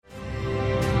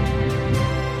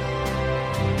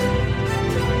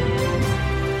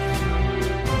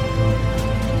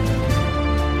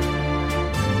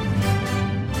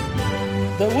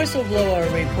Whistleblower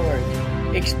Report,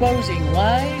 exposing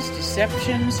lies,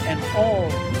 deceptions, and all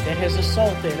that has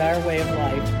assaulted our way of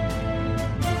life.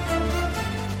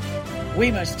 We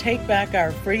must take back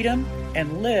our freedom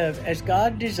and live as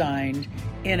God designed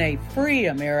in a free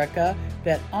America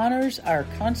that honors our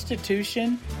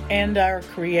Constitution and our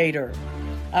Creator.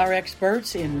 Our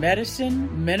experts in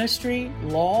medicine, ministry,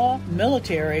 law,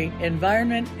 military,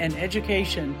 environment, and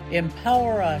education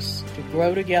empower us to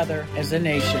grow together as a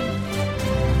nation.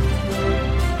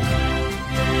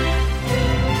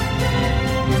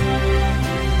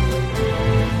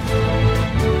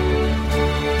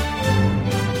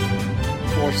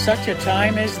 For such a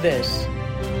time as this,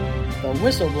 the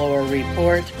Whistleblower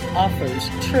Report offers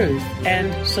truth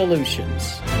and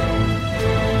solutions.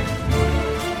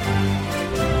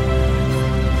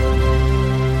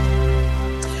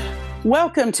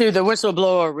 Welcome to the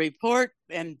Whistleblower Report,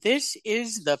 and this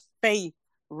is the Faith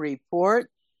Report.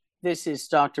 This is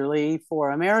Dr. Lee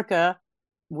for America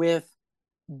with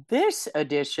this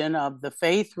edition of the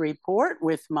Faith Report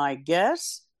with my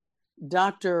guest,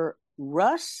 Dr.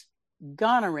 Russ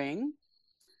Gonnering,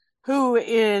 who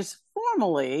is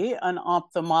formally an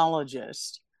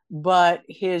ophthalmologist, but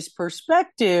his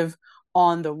perspective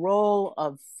on the role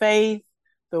of faith,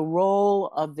 the role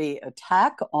of the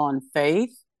attack on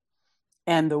faith,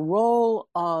 and the role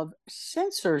of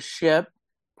censorship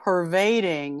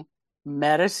pervading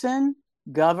medicine,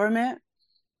 government,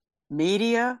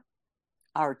 media,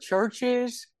 our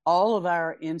churches, all of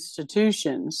our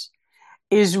institutions,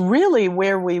 is really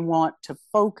where we want to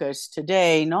focus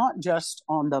today, not just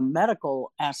on the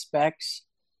medical aspects,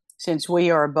 since we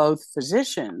are both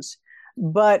physicians,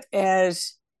 but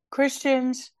as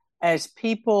Christians, as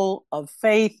people of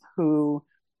faith who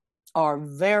are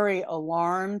very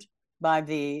alarmed by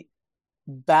the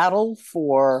battle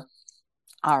for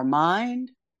our mind,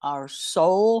 our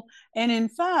soul, and in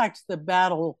fact, the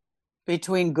battle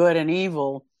between good and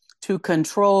evil to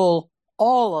control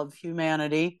all of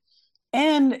humanity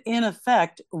and, in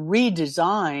effect,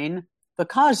 redesign the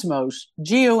cosmos,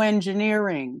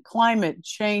 geoengineering, climate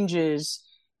changes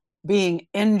being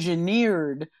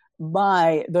engineered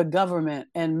by the government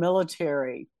and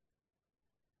military,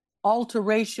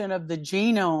 alteration of the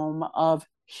genome of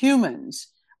humans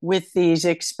with these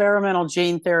experimental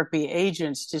gene therapy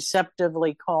agents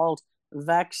deceptively called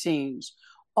vaccines,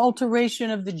 alteration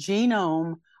of the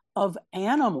genome of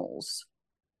animals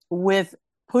with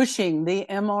pushing the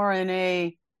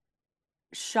mRNA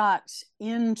shots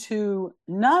into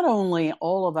not only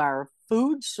all of our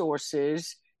food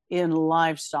sources in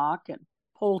livestock and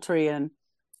poultry and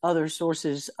other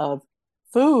sources of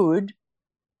food,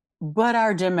 but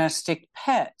our domestic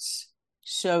pets,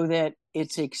 so that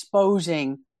it's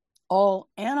exposing all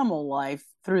animal life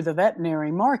through the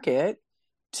veterinary market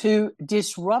to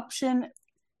disruption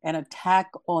and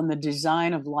attack on the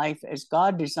design of life as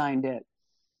God designed it.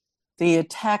 The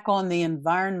attack on the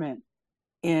environment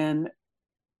in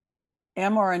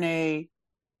mRNA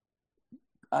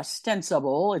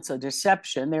ostensible, it's a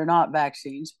deception, they're not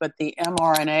vaccines, but the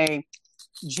mRNA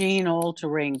gene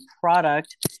altering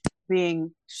product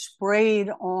being sprayed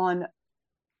on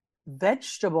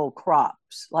vegetable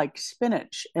crops like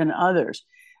spinach and others.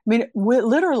 I mean,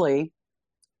 literally,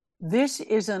 this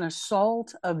is an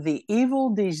assault of the evil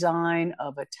design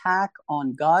of attack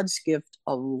on God's gift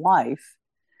of life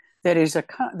that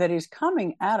is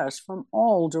coming at us from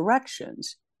all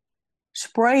directions,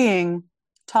 spraying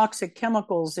toxic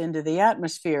chemicals into the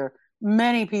atmosphere.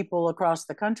 Many people across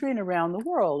the country and around the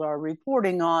world are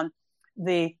reporting on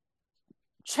the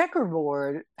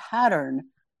checkerboard pattern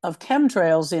of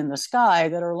chemtrails in the sky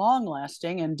that are long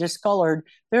lasting and discolored.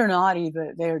 They're not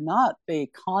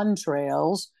the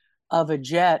contrails of a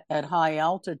jet at high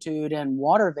altitude and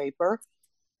water vapor.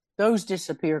 Those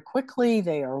disappear quickly.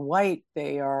 They are white.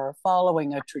 They are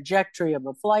following a trajectory of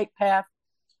a flight path.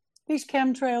 These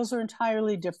chemtrails are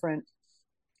entirely different.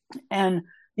 And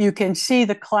you can see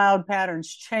the cloud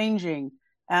patterns changing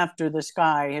after the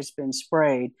sky has been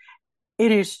sprayed.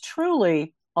 It is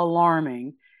truly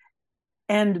alarming.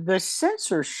 And the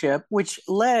censorship, which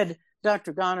led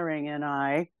Dr. Gonnering and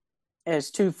I,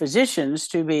 as two physicians,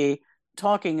 to be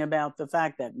talking about the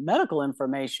fact that medical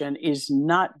information is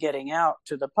not getting out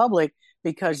to the public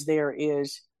because there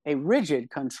is a rigid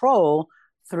control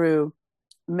through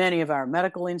many of our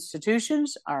medical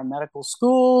institutions, our medical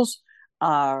schools,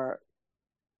 our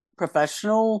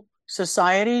professional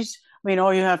societies. I mean,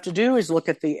 all you have to do is look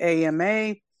at the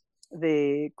AMA,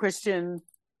 the Christian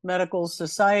Medical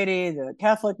Society, the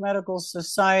Catholic Medical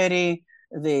Society,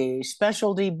 the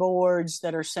specialty boards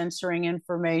that are censoring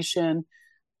information,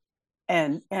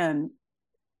 and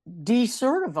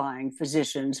decertifying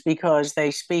physicians because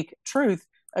they speak truth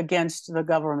against the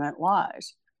government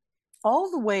lies.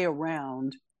 All the way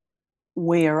around,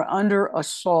 we are under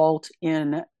assault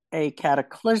in a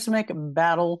cataclysmic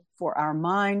battle for our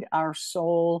mind, our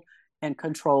soul, and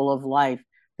control of life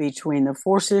between the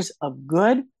forces of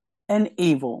good and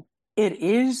evil. It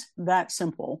is that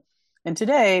simple. And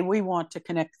today we want to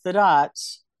connect the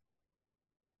dots.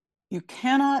 You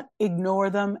cannot ignore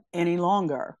them any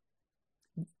longer.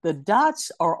 The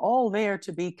dots are all there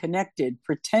to be connected.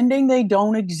 Pretending they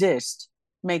don't exist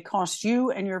may cost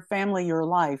you and your family your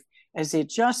life, as it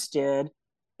just did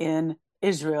in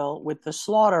Israel with the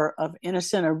slaughter of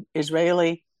innocent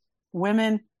Israeli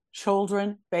women,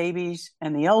 children, babies,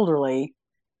 and the elderly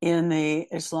in the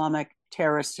Islamic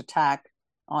terrorist attack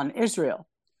on Israel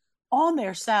on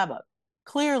their Sabbath.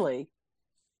 Clearly,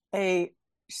 a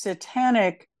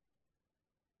satanic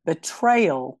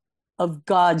betrayal of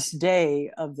God's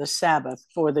day of the Sabbath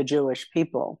for the Jewish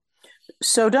people.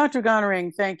 So, Dr.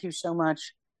 Gonnering, thank you so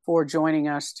much for joining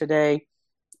us today.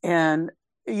 And,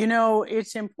 you know,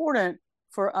 it's important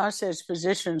for us as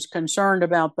physicians concerned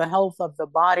about the health of the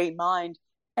body, mind,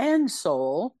 and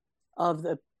soul of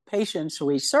the patients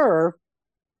we serve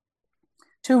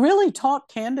to really talk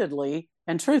candidly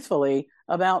and truthfully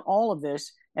about all of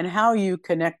this and how you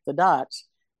connect the dots.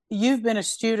 You've been a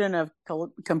student of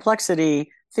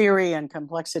complexity theory and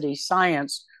complexity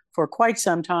science for quite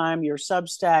some time. Your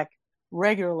Substack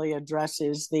regularly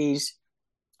addresses these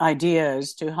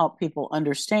ideas to help people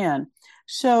understand.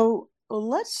 So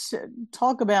let's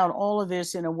talk about all of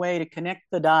this in a way to connect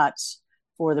the dots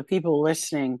for the people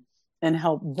listening and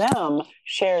help them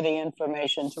share the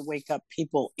information to wake up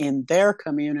people in their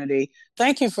community.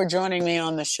 Thank you for joining me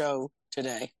on the show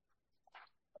today.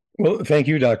 Well, thank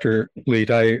you, Dr.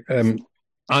 Leet. I am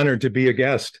honored to be a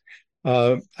guest.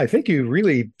 I think you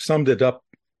really summed it up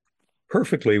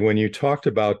perfectly when you talked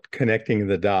about connecting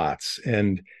the dots.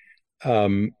 And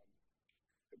from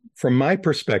my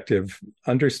perspective,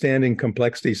 understanding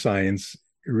complexity science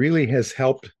really has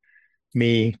helped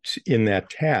me in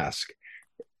that task.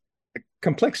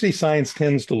 Complexity science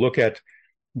tends to look at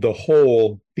the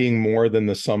whole being more than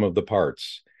the sum of the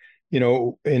parts. You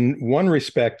know, in one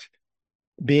respect,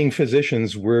 being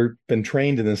physicians, we've been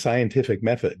trained in the scientific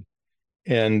method.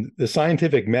 And the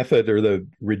scientific method, or the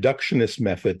reductionist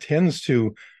method, tends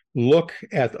to look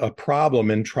at a problem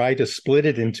and try to split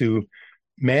it into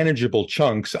manageable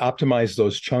chunks, optimize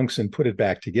those chunks, and put it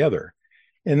back together.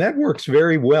 And that works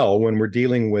very well when we're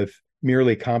dealing with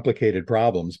merely complicated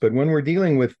problems. But when we're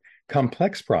dealing with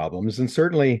complex problems, and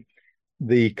certainly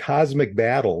the cosmic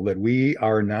battle that we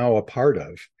are now a part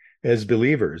of as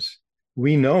believers,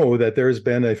 we know that there's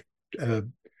been a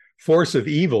force of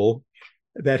evil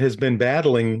that has been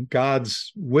battling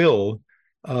God's will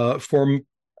for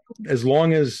as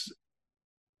long as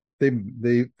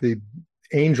the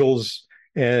angels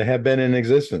have been in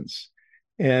existence,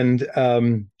 and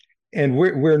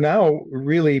we're now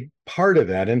really part of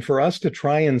that. And for us to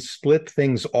try and split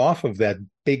things off of that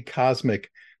big cosmic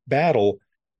battle,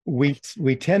 we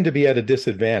tend to be at a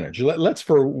disadvantage. Let's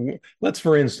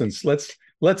for instance,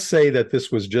 let's say that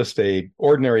this was just a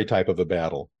ordinary type of a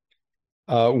battle.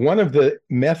 One of the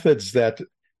methods that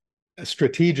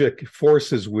strategic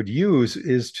forces would use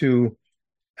is to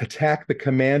attack the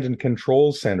command and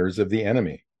control centers of the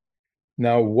enemy.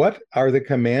 Now, what are the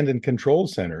command and control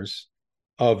centers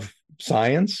of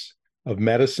science, of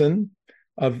medicine,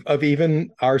 of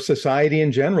even our society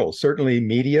in general? Certainly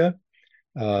media,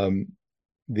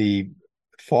 the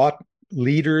thought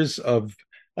leaders of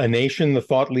a nation, the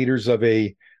thought leaders of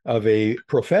a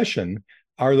profession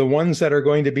are the ones that are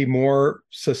going to be more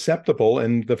susceptible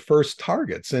and the first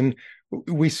targets. And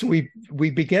we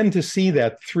began to see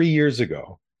that 3 years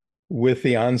ago with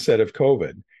the onset of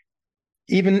COVID.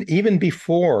 Even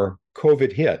before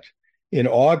COVID hit, in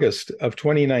August of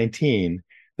 2019,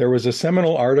 there was a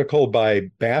seminal article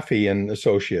by Baffy and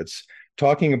Associates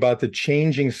talking about the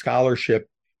changing scholarship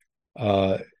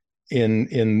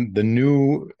in the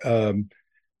new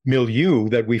milieu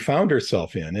that we found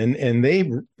ourselves in, and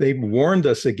they warned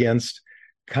us against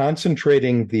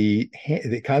concentrating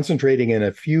in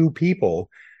a few people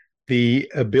the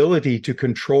ability to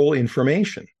control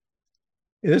information.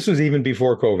 This was even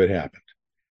before COVID happened,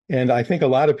 and I think a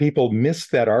lot of people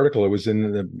missed that article. It was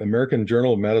in the American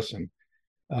Journal of Medicine,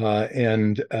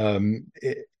 in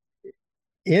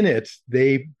it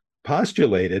they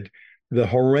postulated the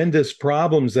horrendous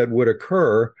problems that would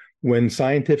occur when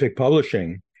scientific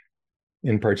publishing,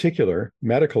 in particular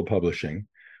medical publishing,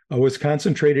 was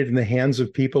concentrated in the hands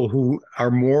of people who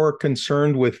are more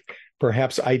concerned with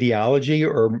perhaps ideology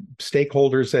or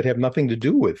stakeholders that have nothing to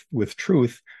do with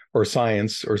truth or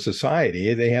science or society.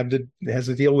 It has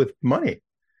to deal with money.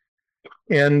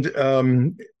 And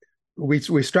we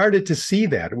started to see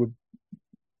that,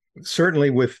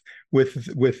 certainly with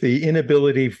the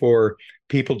inability for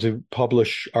people to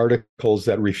publish articles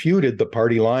that refuted the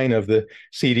party line of the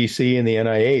CDC and the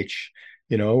NIH.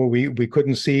 We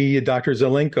couldn't see Dr.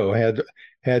 Zelenko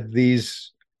had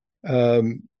these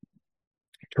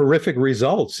terrific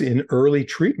results in early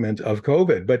treatment of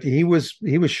COVID, but he was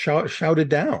shouted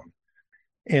down,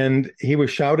 and he was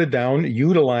shouted down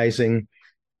utilizing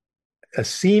a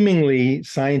seemingly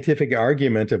scientific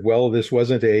argument of, well, this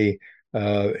wasn't a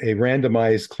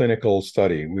randomized clinical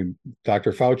study.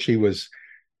 Dr. Fauci was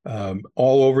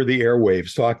all over the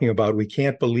airwaves talking about we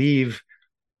can't believe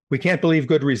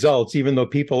good results, even though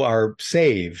people are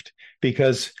saved,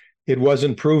 because it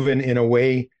wasn't proven in a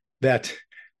way that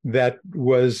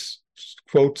was,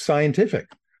 quote, scientific.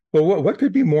 Well, what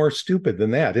could be more stupid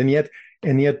than that? And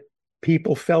yet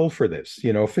people fell for this.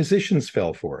 Physicians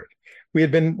fell for it. We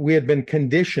had been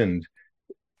conditioned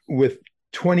with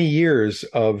 20 years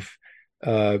of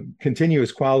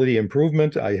continuous quality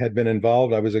improvement. I had been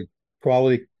involved. I was a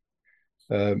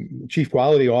chief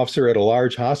quality officer at a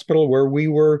large hospital where we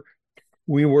were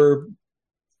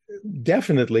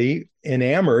definitely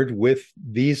enamored with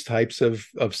these types of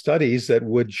studies that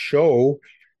would show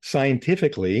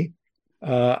scientifically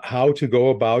how to go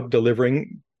about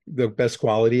delivering the best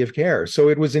quality of care. So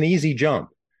it was an easy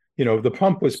jump. The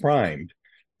pump was primed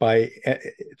by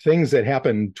things that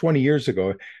happened 20 years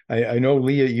ago. I know,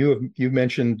 Leah, you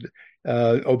mentioned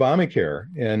Obamacare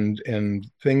and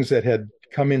things that had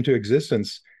come into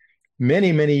existence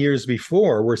many, many years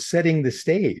before were setting the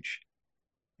stage.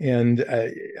 And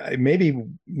maybe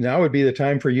now would be the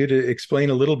time for you to explain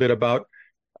a little bit about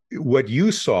what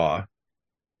you saw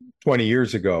 20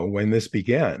 years ago when this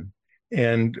began,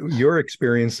 and your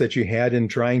experience that you had in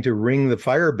trying to ring the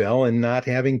fire bell and not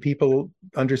having people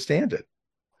understand it.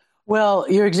 Well,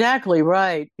 you're exactly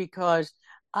right, because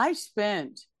I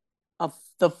spent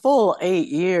the full 8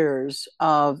 years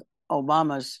of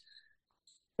Obama's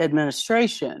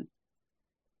administration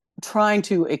trying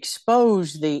to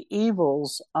expose the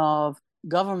evils of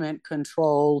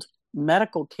government-controlled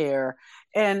medical care.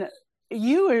 And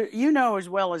you know as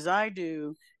well as I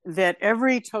do that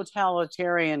every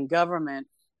totalitarian government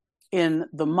in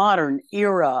the modern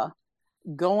era,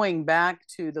 going back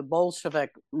to the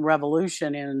Bolshevik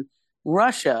Revolution in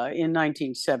Russia in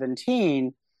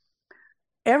 1917,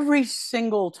 every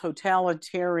single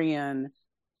totalitarian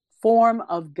form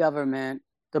of government,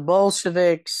 the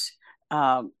Bolsheviks,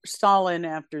 Stalin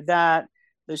after that,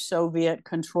 the Soviet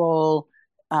control,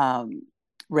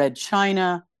 Red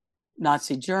China,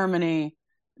 Nazi Germany,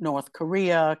 North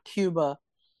Korea, Cuba,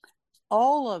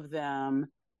 all of them,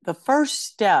 the first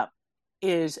step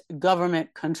is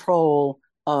government control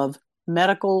of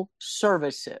medical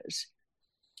services.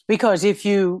 Because if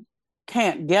you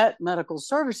can't get medical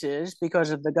services because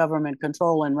of the government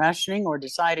control and rationing, or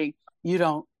deciding you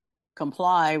don't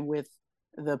comply with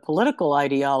the political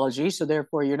ideology, so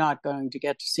therefore you're not going to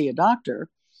get to see a doctor,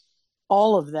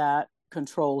 all of that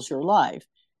controls your life.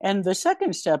 And the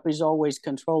second step is always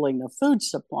controlling the food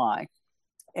supply.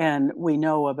 And we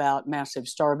know about massive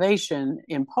starvation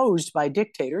imposed by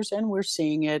dictators, and we're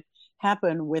seeing it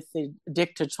happen with the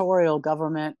dictatorial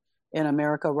government in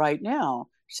America right now,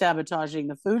 sabotaging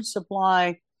the food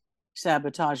supply,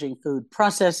 sabotaging food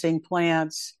processing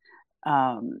plants,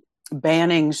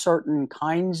 banning certain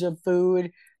kinds of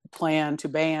food, plan to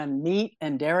ban meat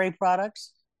and dairy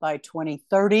products by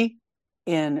 2030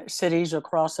 in cities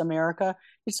across America.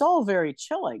 It's all very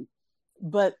chilling.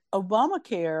 But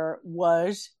Obamacare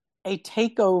was a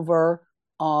takeover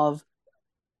of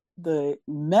the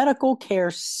medical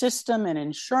care system and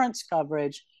insurance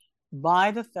coverage by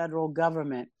the federal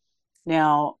government.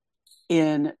 Now,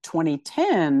 in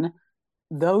 2010,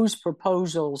 those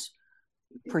proposals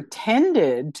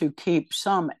pretended to keep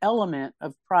some element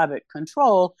of private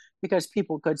control because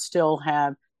people could still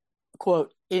have,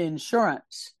 quote,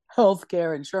 insurance,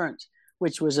 healthcare insurance,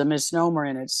 which was a misnomer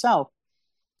in itself,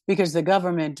 because the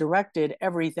government directed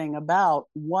everything about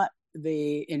what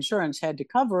the insurance had to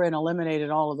cover and eliminated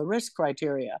all of the risk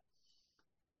criteria.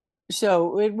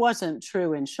 So it wasn't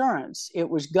true insurance. It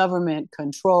was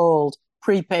government-controlled,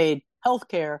 prepaid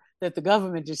healthcare that the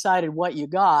government decided what you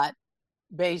got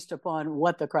based upon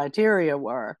what the criteria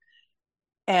were.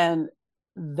 And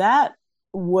that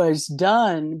was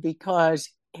done because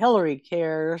Hillary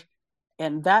Care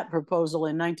and that proposal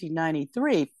in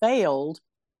 1993 failed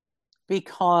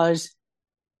because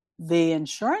the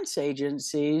insurance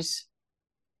agencies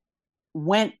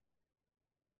went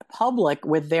public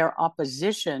with their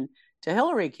opposition to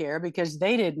Hillary Care because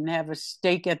they didn't have a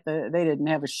stake they didn't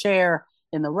have a share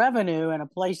in the revenue and a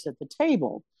place at the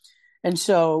table. And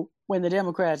so when the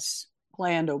Democrats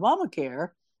planned Obamacare,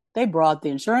 they brought the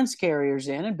insurance carriers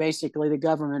in and basically the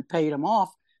government paid them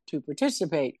off to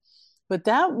participate. But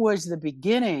that was the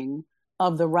beginning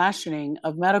of the rationing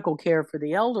of medical care for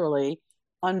the elderly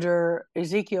under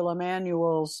Ezekiel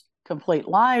Emanuel's Complete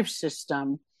Lives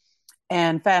system.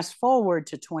 And fast forward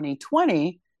to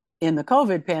 2020 in the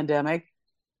COVID pandemic,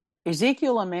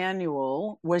 Ezekiel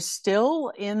Emanuel was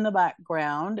still in the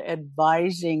background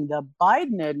advising the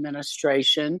Biden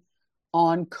administration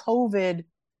on COVID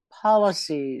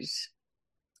policies.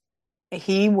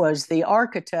 He was the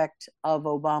architect of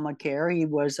Obamacare. He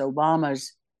was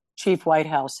Obama's chief White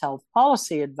House health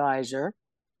policy advisor.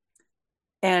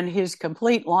 And his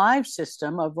Complete Lives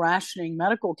system of rationing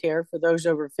medical care for those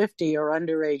over 50 or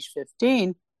under age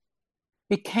 15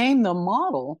 became the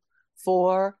model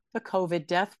for the COVID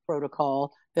death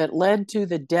protocol that led to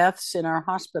the deaths in our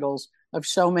hospitals of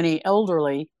so many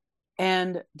elderly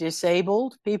and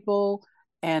disabled people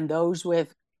and those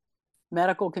with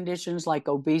medical conditions like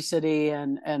obesity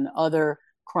and other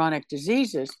chronic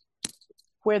diseases,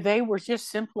 where they were just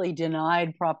simply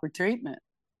denied proper treatment.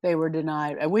 They were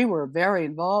denied, and we were very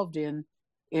involved in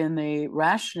the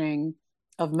rationing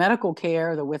of medical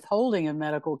care, the withholding of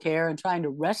medical care, and trying to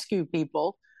rescue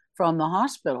people from the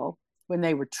hospital when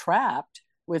they were trapped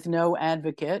with no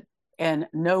advocate and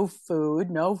no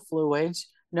food, no fluids,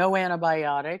 no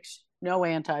antibiotics, no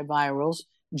antivirals,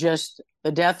 just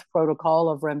the death protocol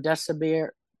of remdesivir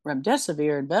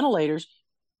and ventilators.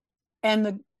 And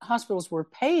the hospitals were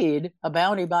paid a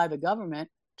bounty by the government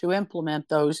to implement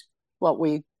those, what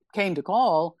we came to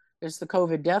call as the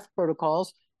COVID death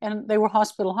protocols, and they were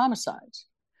hospital homicides.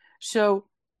 So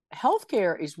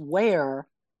healthcare is where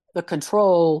the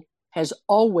control has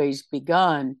always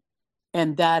begun,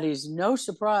 and that is no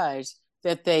surprise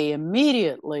that they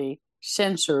immediately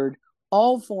censored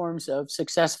all forms of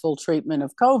successful treatment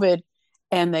of COVID,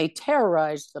 and they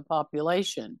terrorized the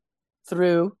population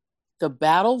through the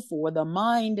battle for the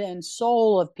mind and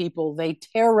soul of people. They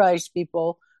terrorized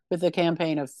people with a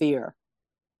campaign of fear.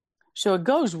 So it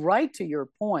goes right to your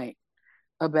point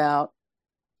about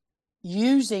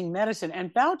using medicine,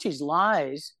 and Fauci's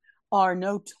lies are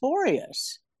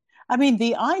notorious. I mean,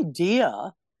 the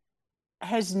idea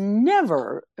has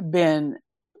never been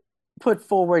put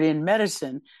forward in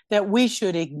medicine that we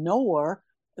should ignore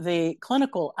the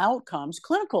clinical outcomes.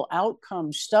 Clinical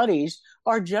outcome studies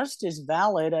are just as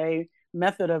valid a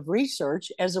method of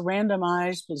research as a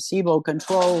randomized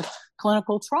placebo-controlled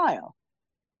clinical trial.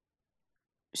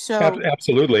 So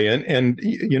absolutely, and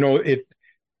you know it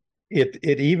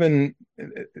even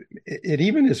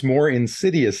is more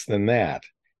insidious than that.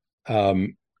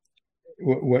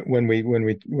 When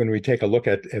we take a look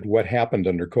at what happened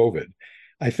under COVID,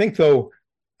 I think though,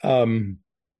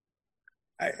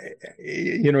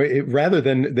 rather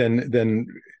than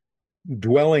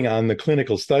dwelling on the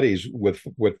clinical studies with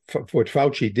what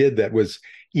Fauci did that was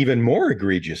even more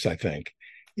egregious, I think,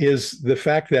 is the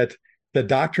fact that the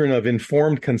doctrine of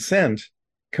informed consent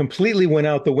completely went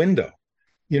out the window.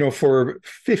 You know, for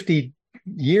 50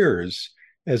 years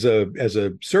as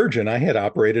a surgeon, I had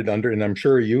operated under, and I'm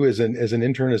sure you as an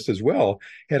internist as well,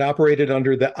 had operated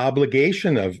under the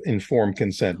obligation of informed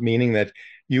consent, meaning that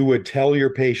you would tell your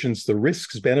patients the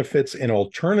risks, benefits, and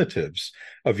alternatives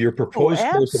of your proposed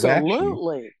course of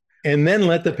action, and then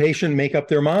let the patient make up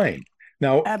their mind.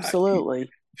 Now, absolutely,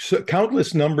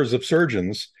 countless numbers of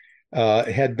surgeons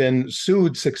had been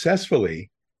sued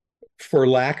successfully for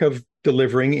lack of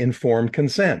delivering informed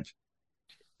consent.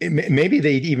 Maybe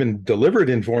they even delivered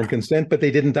informed consent, but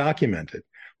they didn't document it.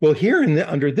 Well, here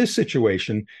under this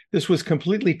situation, this was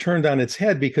completely turned on its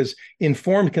head because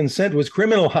informed consent was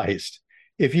criminalized.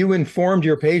 If you informed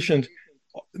your patient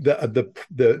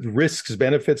the risks,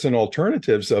 benefits, and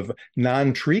alternatives of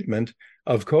non-treatment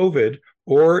of COVID,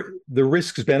 or the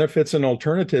risks, benefits, and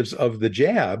alternatives of the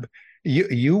jab,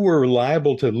 you were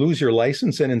liable to lose your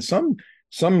license, and in some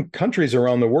countries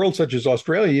around the world, such as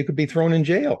Australia, you could be thrown in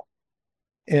jail.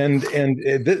 And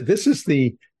this is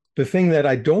the thing that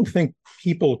I don't think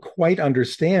people quite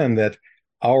understand, that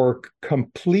our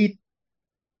complete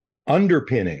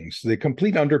underpinnings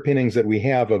that we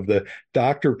have of the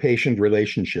doctor-patient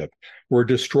relationship were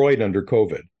destroyed under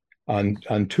COVID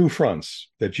on two fronts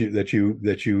that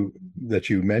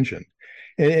you mentioned.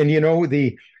 And you know,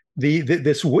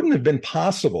 this wouldn't have been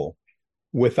possible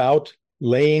without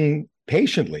laying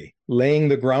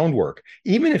the groundwork,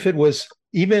 even if it was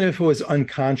even if it was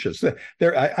unconscious.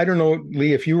 I don't know,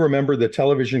 Lee, if you remember the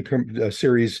television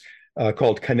series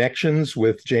called Connections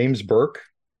with James Burke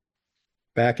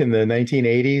back in the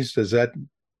 1980s. Does that,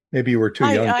 maybe you were too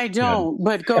young? I don't,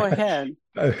 but go ahead.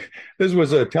 This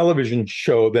was a television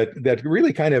show that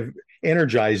really kind of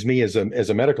energized me as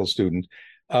a medical student,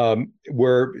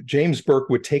 where James Burke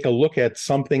would take a look at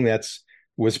something that's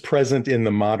was present in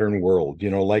the modern world,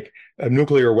 like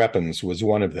nuclear weapons was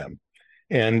one of them.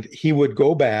 And he would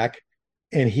go back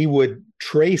and he would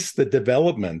trace the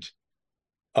development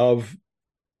of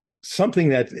something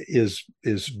that is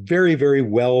very, very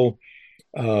well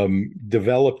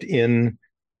developed in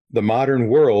the modern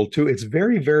world to its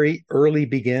very, very early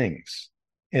beginnings,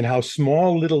 and how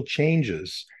small little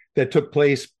changes that took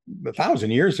place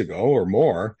 1,000 years ago or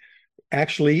more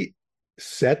actually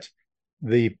set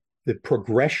the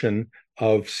progression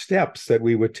of steps that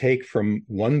we would take from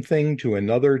one thing to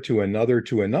another to another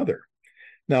to another.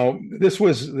 Now, this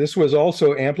was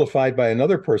also amplified by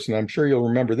another person. I'm sure you'll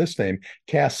remember this name,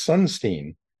 Cass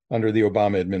Sunstein, under the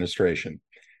Obama administration.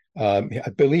 I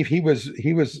believe he was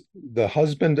the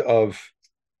husband of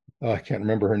I can't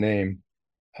remember her name.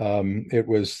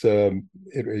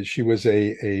 She was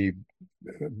a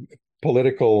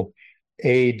political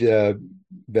aide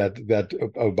that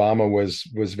Obama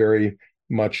was very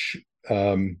much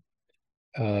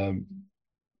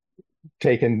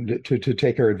taken to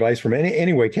take her advice from.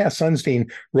 Anyway, Cass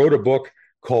Sunstein wrote a book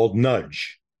called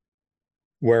Nudge,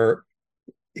 where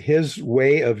his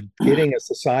way of getting a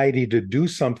society to do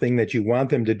something that you want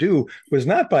them to do was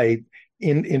not by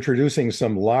introducing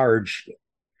some large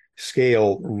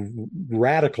scale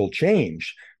radical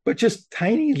change, but just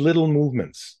tiny little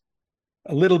movements,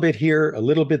 a little bit here, a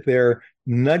little bit there,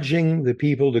 nudging the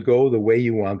people to go the way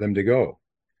you want them to go.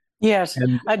 Yes,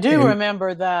 I do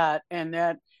remember that, and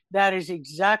that is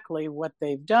exactly what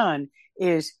they've done,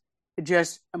 is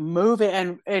just move it,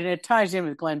 and it ties in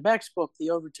with Glenn Beck's book, The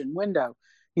Overton Window.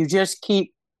 You just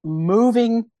keep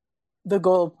moving the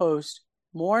goalpost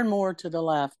more and more to the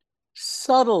left,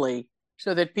 subtly,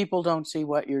 so that people don't see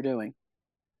what you're doing.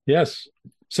 Yes.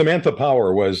 Samantha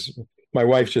Power was, my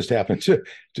wife just happened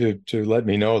to let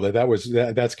me know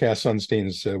that's Cass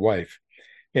Sunstein's wife.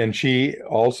 And she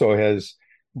also had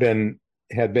been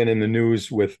in the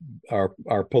news with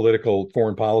our political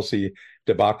foreign policy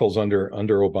debacles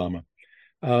under Obama.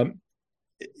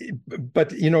 But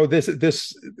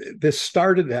this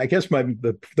started. I guess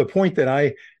the point that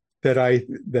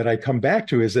I come back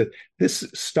to is that this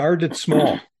started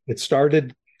small. It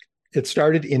started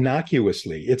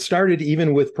innocuously. It started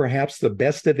even with perhaps the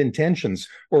best of intentions,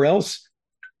 or else,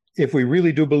 if we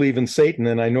really do believe in Satan,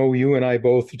 and I know you and I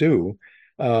both do,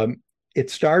 it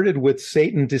started with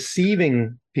Satan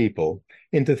deceiving people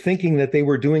into thinking that they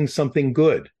were doing something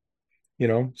good.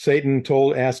 Satan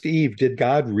asked Eve, did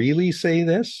God really say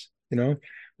this?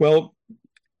 Well,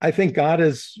 I think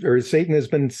Satan has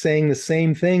been saying the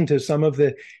same thing to some of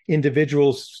the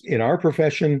individuals in our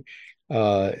profession.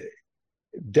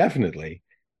 Definitely.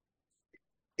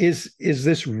 Is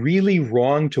this really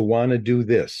wrong to want to do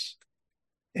this?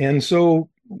 And so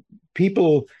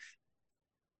people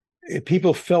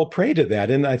fell prey to that.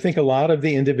 And I think a lot of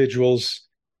the individuals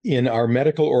in our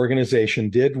medical organization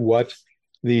did what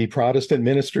the Protestant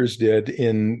ministers did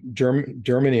in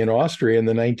Germany and Austria in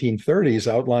the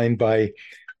 1930s, outlined by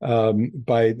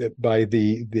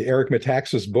the Eric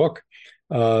Metaxas book,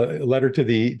 Letter to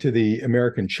the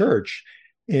American Church,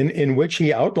 in which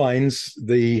he outlines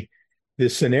the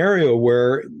scenario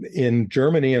where in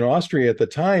Germany and Austria at the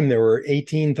time there were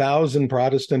 18,000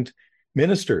 Protestant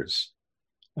ministers,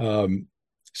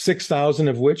 6,000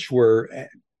 of which were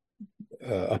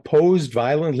opposed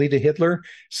violently to Hitler,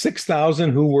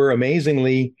 6,000 who were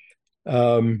amazingly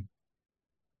for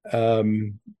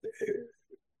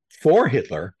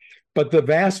Hitler, but the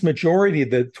vast majority,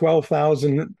 the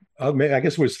 12,000, I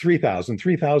guess it was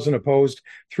 3,000 opposed,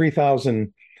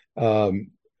 3,000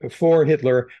 for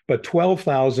Hitler, but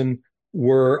 12,000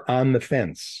 were on the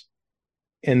fence.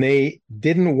 And they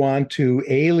didn't want to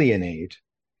alienate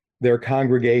their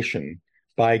congregation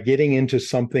by getting into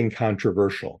something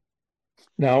controversial.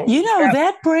 Now,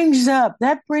 that brings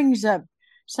up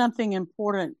something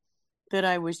important that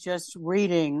I was just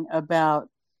reading about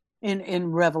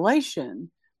in Revelation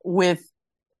with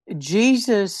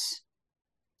Jesus'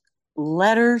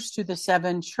 letters to the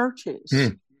 7 churches.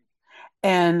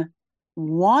 And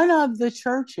one of the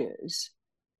churches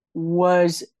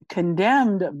was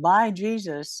condemned by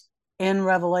Jesus in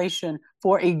Revelation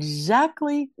for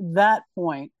exactly that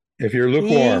point. If you're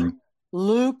lukewarm.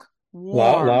 Lukewarm.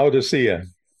 Laodicea.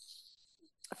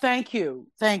 Thank you.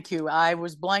 Thank you. I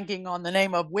was blanking on the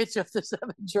name of which of the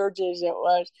seven churches it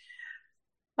was.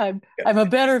 I'm a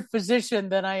better physician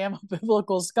than I am a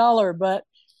biblical scholar, but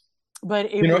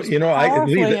it was Lee,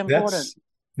 powerfully important.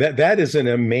 that is an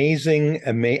amazing.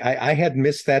 I had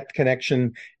missed that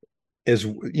connection as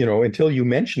until you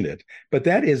mentioned it, but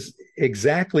that is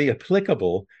exactly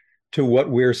applicable to what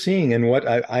we're seeing and what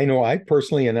I know I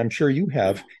personally, and I'm sure you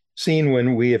have seen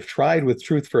when we have tried with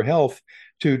Truth for Health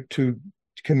to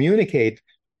communicate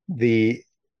the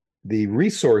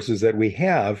resources that we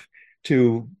have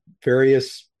to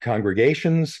various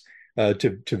congregations,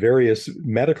 to various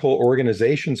medical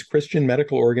organizations, Christian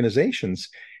medical organizations,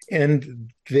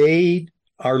 and they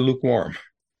are lukewarm.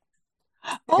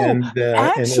 Oh,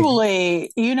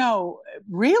 actually,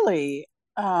 really,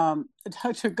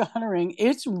 Dr. Goddering,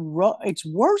 it's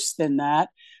worse than that,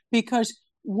 because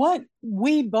what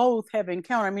we both have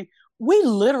encountered, I mean, we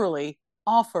literally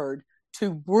offered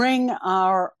to bring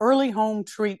our early home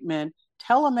treatment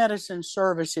telemedicine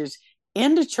services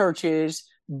into churches,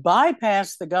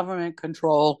 bypass the government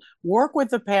control, work with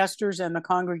the pastors and the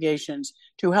congregations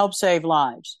to help save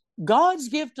lives. God's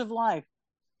gift of life.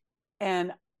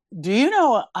 And do you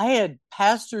know, I had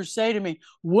pastors say to me,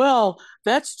 well,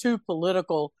 that's too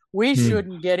political. We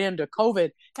shouldn't get into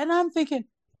COVID. And I'm thinking,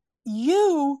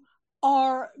 you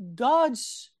are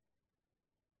God's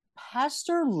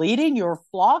pastor leading your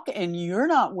flock, and you're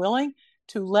not willing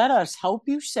to let us help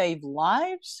you save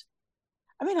lives?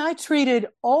 I mean, I treated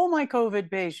all my COVID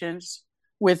patients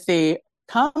with the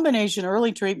combination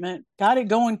early treatment, got it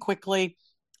going quickly,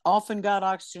 often got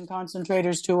oxygen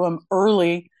concentrators to them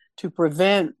early to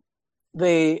prevent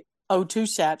the O2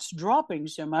 sats dropping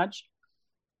so much.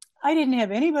 I didn't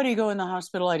have anybody go in the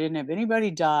hospital. I didn't have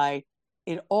anybody die.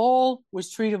 It all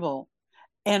was treatable.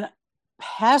 And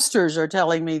pastors are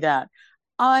telling me that.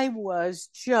 I was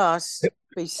just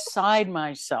beside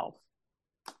myself.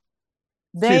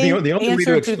 They the only way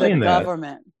to explain the that,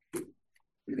 government.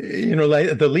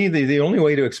 the only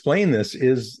way to explain this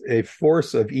is a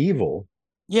force of evil,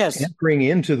 yes, entering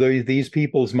into these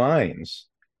people's minds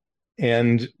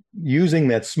and using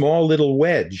that small little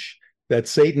wedge that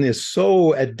Satan is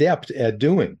so adept at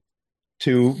doing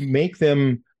to make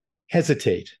them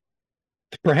hesitate.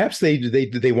 Perhaps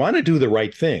they want to do the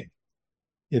right thing.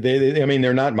 I mean,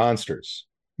 they're not monsters.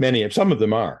 Some of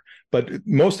them are, but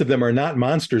most of them are not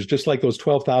monsters. Just like those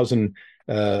 12,000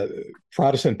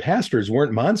 Protestant pastors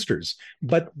weren't monsters,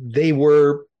 but they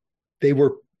were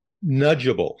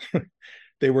nudgeable.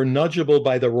 They were nudgeable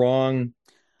by the wrong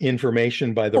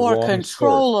information, by the wrong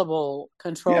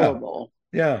controllable.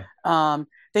 Yeah.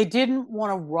 They didn't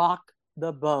want to rock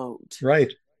the boat.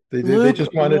 Right. They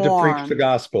just wanted to preach the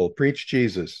gospel, preach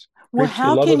Jesus. Well,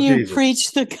 how can you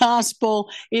preach the gospel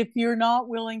if you're not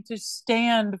willing to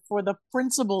stand for the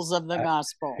principles of the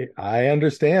gospel? I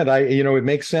understand. It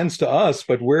makes sense to us,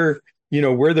 but we're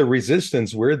the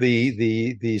resistance. We're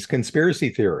these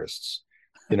conspiracy theorists.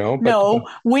 No,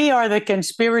 we are the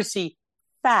conspiracy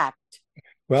fact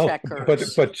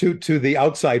checkers. But to the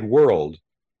outside world,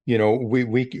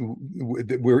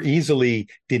 we're easily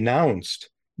denounced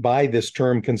by this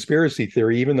term conspiracy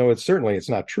theory, even though it's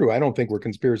not true. I don't think we're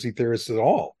conspiracy theorists at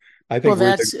all. I think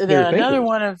that's another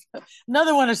one of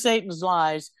Satan's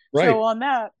lies. Right. So on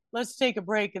that, let's take a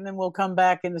break, and then we'll come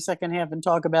back in the second half and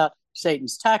talk about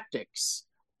Satan's tactics.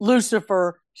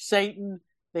 Lucifer, Satan,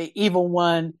 the evil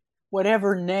one,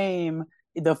 whatever name,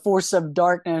 the force of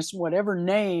darkness, whatever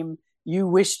name you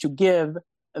wish to give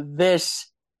this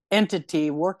entity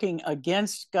working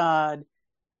against God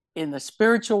in the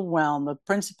spiritual realm, the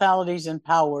principalities and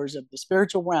powers of the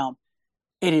spiritual realm.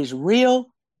 It is real,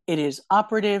 it is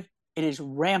operative, it is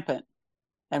rampant.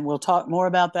 And we'll talk more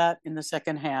about that in the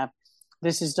second half.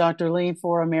 This is Dr. Lee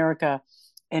for America.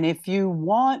 And if you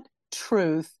want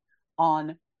truth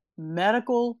on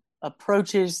medical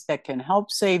approaches that can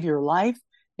help save your life,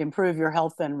 improve your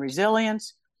health and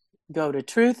resilience, go to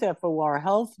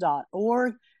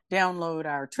truthforhealth.org, download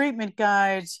our treatment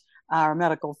guides, our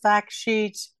medical fact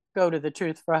sheets, go to the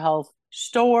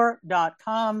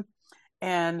truthforhealthstore.com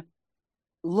and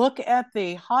look at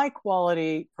the high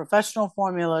quality professional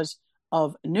formulas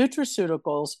of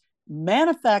nutraceuticals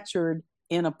manufactured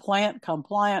in a plant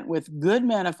compliant with good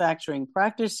manufacturing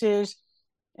practices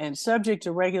and subject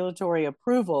to regulatory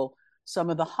approval. Some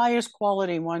of the highest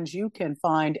quality ones you can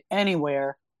find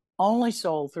anywhere, only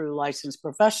sold through licensed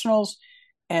professionals.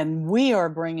 And we are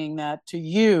bringing that to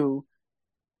you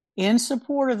in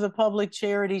support of the public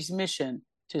charity's mission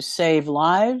to save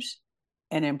lives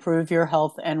and improve your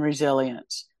health and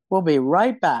resilience. We'll be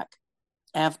right back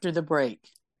after the break.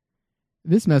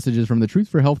 This message is from the Truth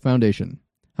for Health Foundation.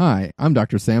 Hi, I'm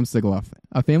Dr. Sam Sigloff,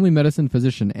 a family medicine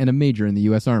physician and a major in the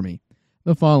U.S. Army.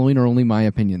 The following are only my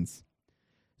opinions.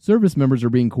 Service members are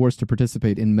being coerced to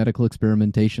participate in medical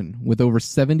experimentation, with over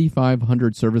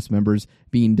 7,500 service members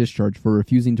being discharged for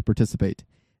refusing to participate,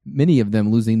 many of them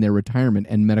losing their retirement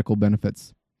and medical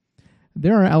benefits.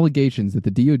 There are allegations that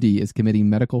the DoD is committing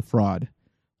medical fraud,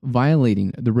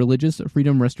 violating the Religious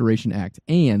Freedom Restoration Act,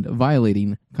 and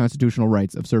violating constitutional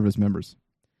rights of service members.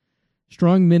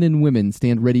 Strong men and women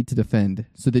stand ready to defend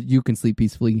so that you can sleep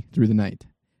peacefully through the night.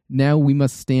 Now we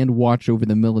must stand watch over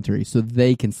the military so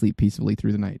they can sleep peacefully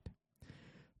through the night.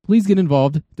 Please get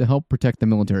involved to help protect the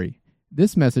military.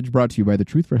 This message brought to you by the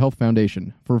Truth for Health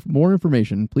Foundation. For more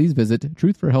information, please visit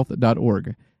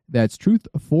truthforhealth.org. That's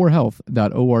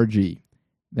truthforhealth.org.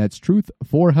 That's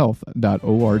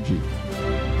truthforhealth.org.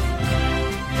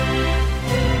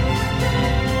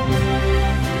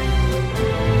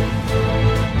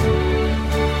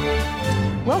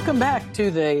 Welcome back to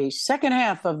the second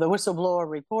half of the Whistleblower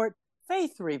Report,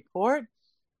 Faith Report.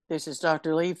 This is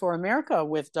Dr. Lee for America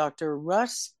with Dr.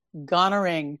 Russ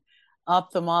Gonnering,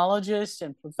 ophthalmologist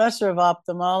and professor of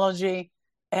ophthalmology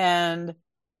and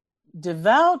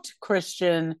devout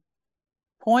Christian,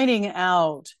 pointing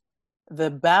out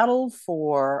the battle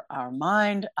for our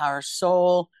mind, our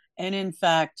soul, and in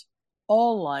fact,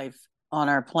 all life on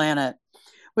our planet.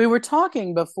 We were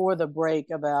talking before the break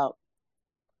about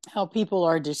how people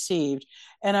are deceived.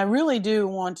 And I really do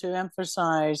want to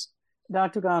emphasize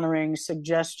Dr. Gonnering's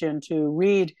suggestion to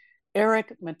read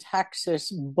Eric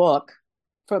Metaxas' book,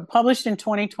 published in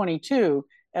 2022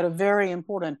 at a very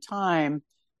important time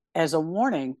as a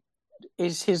warning,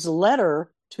 is his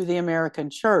letter to the American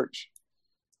church.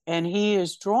 And he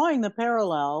is drawing the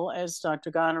parallel, as Dr.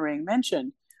 Gonnering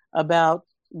mentioned, about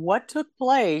what took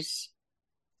place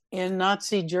in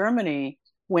Nazi Germany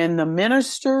when the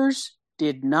ministers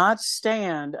did not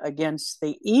stand against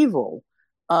the evil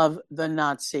of the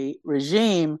Nazi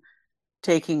regime,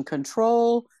 taking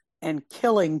control and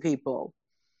killing people.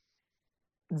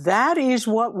 That is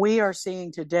what we are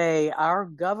seeing today. Our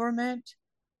government,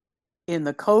 in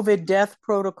the COVID death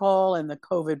protocol and the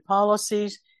COVID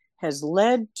policies, has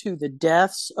led to the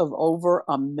deaths of over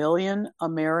 1 million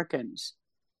Americans.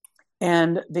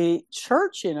 And the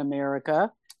church in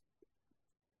America,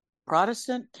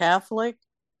 Protestant, Catholic,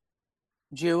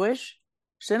 Jewish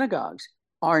synagogues,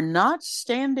 are not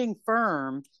standing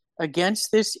firm against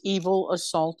this evil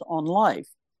assault on life.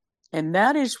 And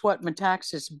that is what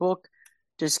Metaxas' book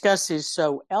discusses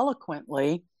so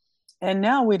eloquently. And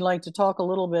now we'd like to talk a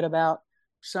little bit about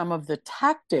some of the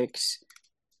tactics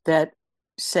that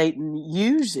Satan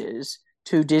uses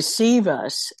to deceive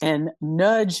us and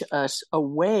nudge us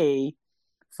away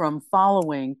from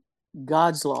following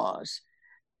God's laws.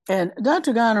 And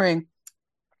Dr. Gonnering,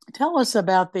 tell us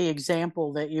about the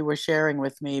example that you were sharing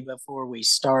with me before we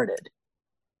started.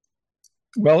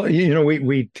 Well,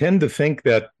 we tend to think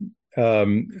that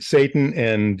Satan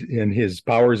and his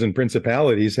powers and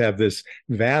principalities have this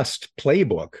vast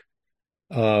playbook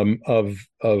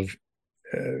of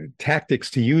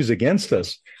tactics to use against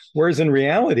us, whereas in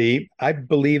reality, I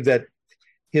believe that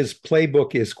his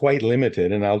playbook is quite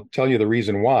limited, and I'll tell you the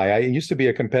reason why. I used to be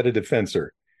a competitive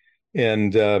fencer,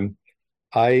 and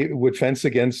I would fence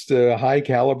against high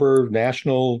caliber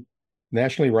nationally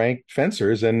ranked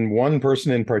fencers. And one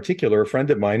person in particular, a friend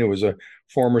of mine who was a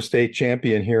former state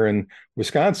champion here in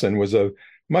Wisconsin, was a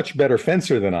much better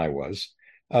fencer than I was.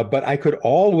 But I could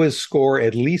always score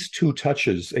at least 2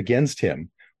 touches against him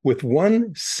with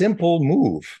one simple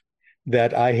move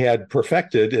that I had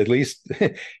perfected, at least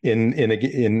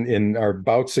in our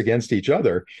bouts against each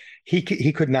other. He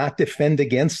could not defend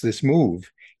against this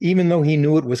move, even though he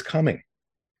knew it was coming.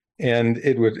 And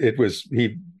it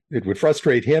would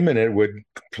frustrate him, and it would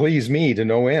please me to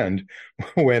no end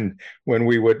when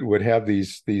we would have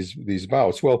these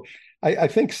bouts. Well, I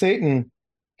think Satan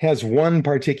has one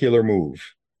particular move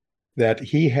that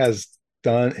he has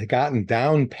gotten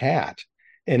down pat,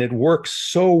 and it works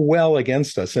so well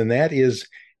against us, and that is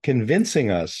convincing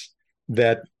us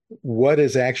that what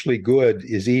is actually good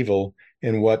is evil,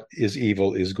 and what is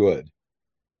evil is good.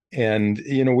 And,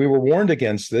 we were warned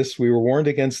against this. We were warned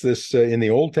against this in the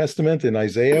Old Testament in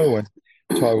Isaiah, when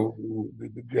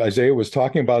Isaiah was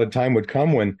talking about a time would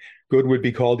come when good would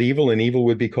be called evil and evil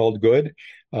would be called good.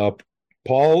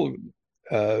 Paul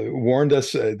warned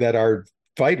us that our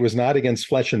fight was not against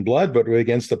flesh and blood, but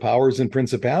against the powers and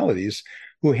principalities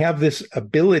who have this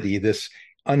ability, this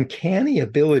uncanny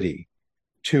ability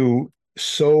to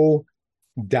sow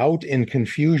doubt and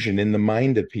confusion in the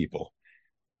mind of people.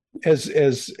 As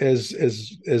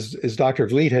Dr.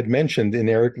 Vliet had mentioned in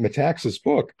Eric Metaxas'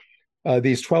 book,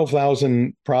 these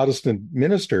 12,000 Protestant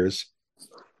ministers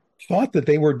thought that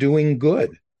they were doing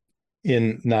good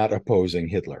in not opposing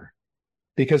Hitler,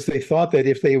 because they thought that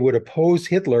if they would oppose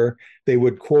Hitler, they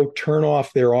would, quote, turn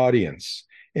off their audience.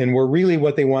 And where really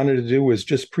what they wanted to do was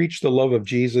just preach the love of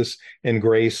Jesus and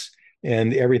grace,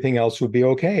 and everything else would be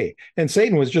okay. And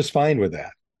Satan was just fine with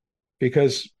that,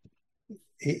 because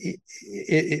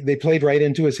they played right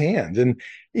into his hand. And,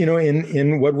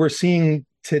 in what we're seeing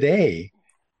today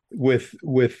with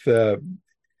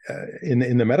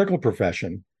in the medical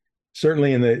profession,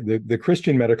 certainly in the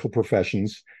Christian medical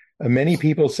professions, many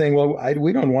people saying, well,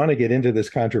 we don't want to get into this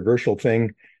controversial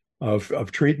thing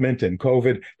of treatment and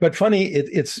COVID. But funny,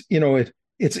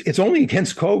 it's only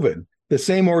against COVID. The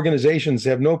same organizations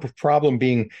have no problem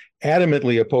being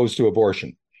adamantly opposed to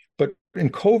abortion. But in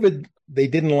COVID, they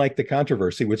didn't like the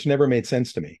controversy, which never made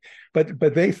sense to me. But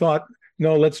they thought,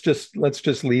 no, let's just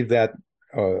leave that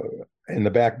in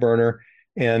the back burner,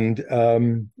 and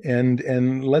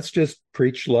let's just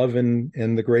preach love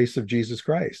and the grace of Jesus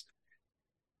Christ.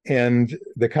 And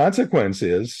the consequence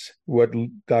is what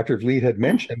Dr. Vliet had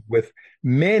mentioned, with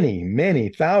many, many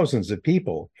thousands of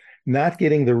people not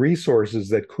getting the resources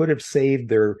that could have saved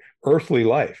their earthly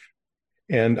life,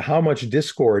 and how much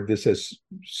discord this has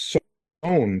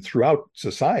sown throughout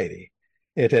society.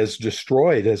 It has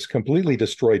completely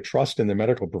destroyed trust in the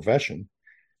medical profession.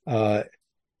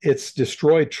 It's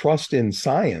destroyed trust in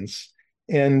science.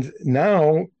 And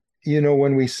now,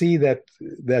 when we see that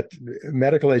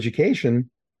medical education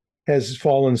has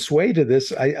fallen sway to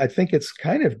this, I think it's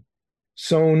kind of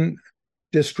sown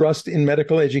distrust in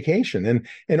medical education.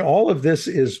 And all of this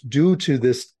is due to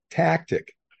this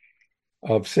tactic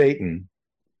of Satan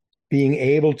being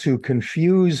able to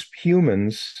confuse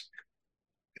humans,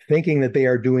 thinking that they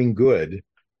are doing good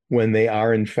when they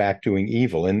are in fact doing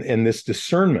evil. And this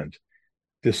discerning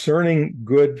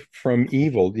good from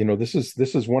evil, this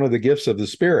is one of the gifts of the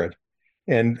Spirit.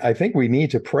 And I think we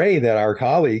need to pray that our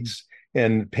colleagues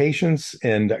and patients,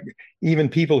 and even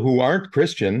people who aren't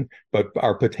Christian but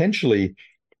are potentially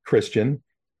Christian,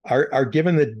 are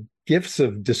given the gifts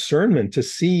of discernment to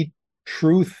see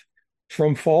truth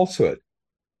from falsehood.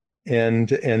 And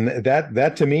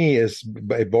that to me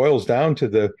it boils down to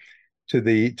the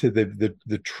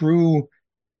true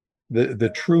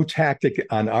tactic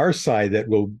on our side that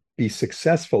will be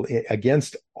successful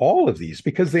against all of these,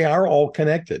 because they are all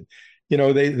connected.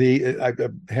 I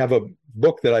have a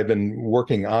book that I've been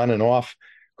working on and off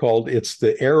called "It's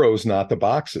the Arrows, Not the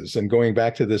Boxes," and going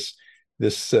back to this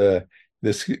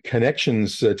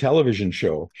Connections television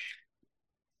show.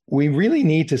 We really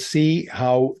need to see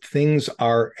how things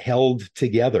are held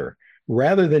together,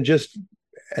 rather than just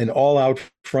an all-out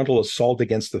frontal assault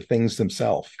against the things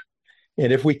themselves.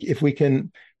 And if we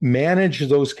can manage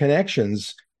those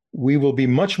connections, we will be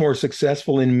much more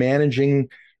successful in managing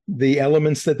the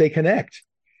elements that they connect.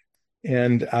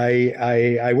 And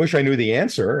I wish I knew the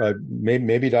answer.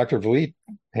 Maybe Dr. Vliet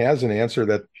has an answer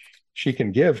that she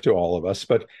can give to all of us.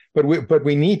 But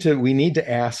we need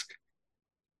to ask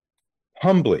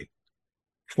humbly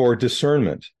for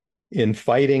discernment in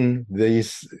fighting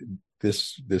this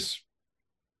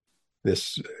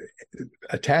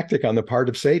a tactic on the part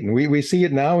of Satan. We see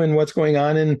it now in what's going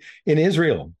on in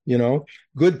Israel.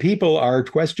 Good people are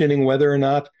questioning whether or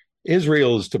not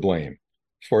Israel is to blame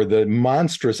for the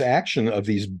monstrous action of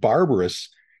these barbarous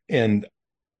and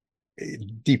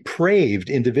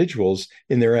depraved individuals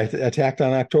in their attack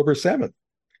on October 7th.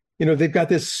 They've got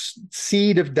this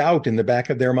seed of doubt in the back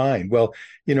of their mind. Well,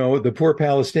 the poor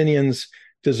Palestinians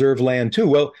deserve land too.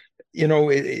 Well,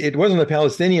 it wasn't the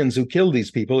Palestinians who killed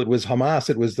these people. It was Hamas.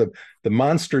 It was the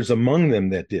monsters among them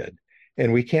that did.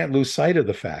 And we can't lose sight of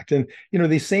the fact. And,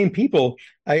 these same people,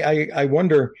 I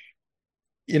wonder,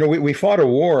 we fought a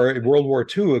war, World War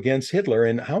II, against Hitler,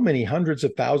 and how many hundreds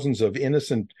of thousands of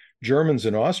innocent Germans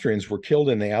and Austrians were killed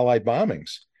in the Allied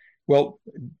bombings? Well,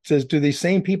 do these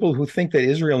same people who think that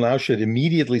Israel now should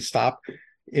immediately stop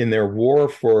in their war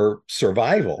for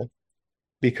survival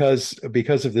because of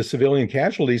the civilian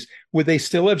casualties, would they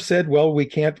still have said, well, we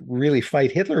can't really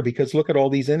fight Hitler because look at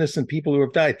all these innocent people who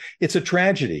have died? It's a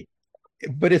tragedy,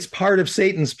 but it's part of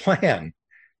Satan's plan.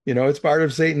 It's part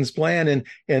of Satan's plan,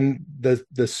 and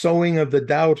the sowing of the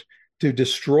doubt to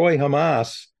destroy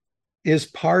Hamas is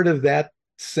part of that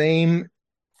same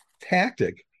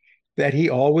tactic that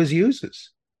he always uses.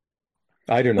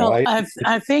 I don't know. Well,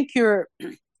 I think you're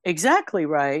exactly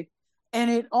right,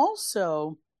 and it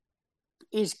also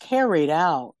is carried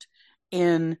out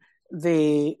in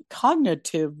the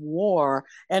cognitive war.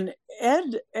 And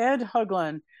Ed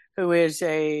Huglin, who is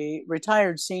a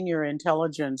retired senior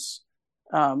intelligence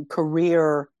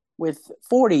career with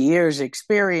 40 years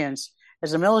experience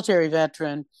as a military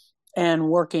veteran and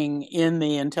working in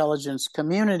the intelligence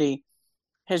community,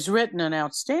 has written an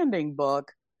outstanding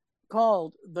book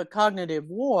called The Cognitive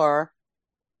War,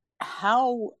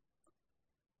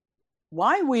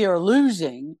 why we are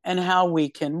losing and how we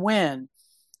can win.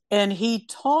 And he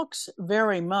talks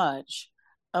very much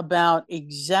about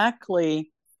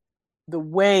exactly the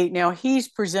way, now he's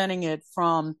presenting it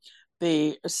from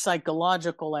the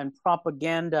psychological and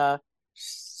propaganda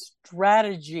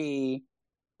strategy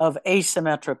of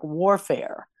asymmetric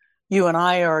warfare. You and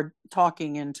I are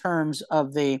talking in terms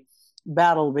of the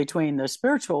battle between the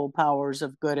spiritual powers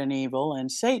of good and evil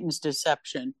and Satan's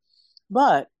deception.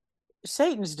 But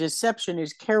Satan's deception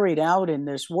is carried out in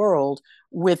this world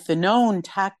with the known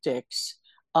tactics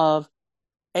of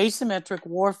asymmetric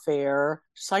warfare,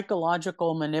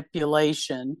 psychological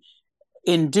manipulation,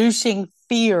 inducing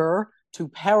fear to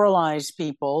paralyze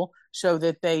people so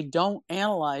that they don't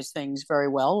analyze things very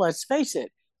well. Let's face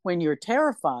it, when you're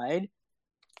terrified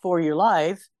for your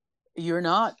life, you're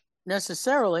not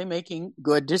necessarily making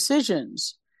good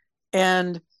decisions.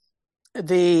 And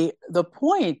the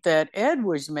point that Ed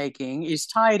was making is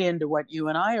tied into what you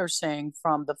and I are saying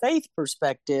from the faith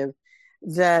perspective,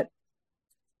 that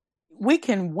we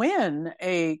can win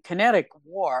a kinetic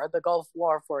war, the Gulf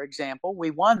War, for example.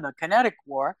 We won the kinetic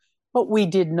war, but we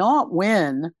did not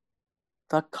win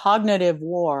the cognitive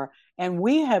war. And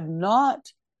we have not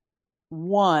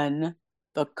won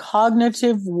the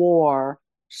cognitive war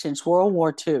since World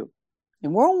War II.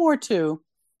 In World War II,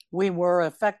 we were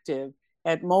effective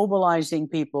at mobilizing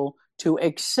people to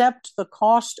accept the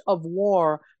cost of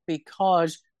war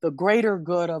because the greater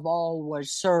good of all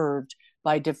was served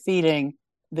by defeating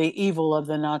the evil of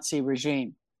the Nazi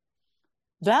regime.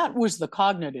 That was the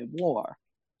cognitive war.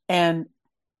 And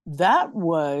that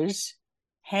was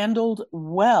handled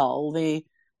well. The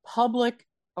public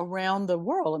around the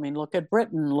world, I mean, look at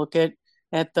Britain, look at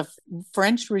the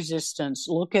French resistance,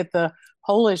 look at the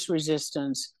Polish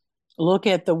resistance, look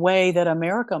at the way that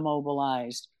America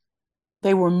mobilized.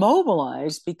 They were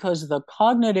mobilized because the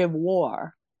cognitive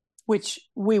war, which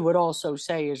we would also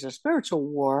say is a spiritual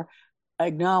war,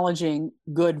 acknowledging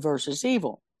good versus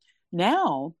evil.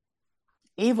 Now,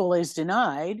 evil is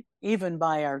denied, even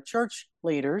by our church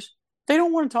leaders. They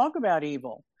don't want to talk about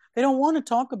evil. They don't want to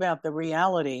talk about the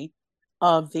reality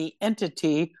of the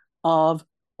entity of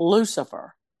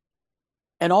Lucifer.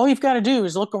 And all you've got to do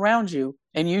is look around you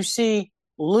and you see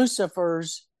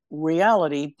Lucifer's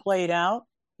reality played out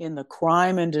in the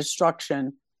crime and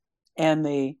destruction and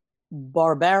the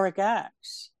barbaric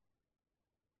acts.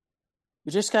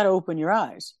 You just got to open your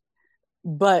eyes.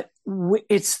 But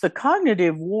it's the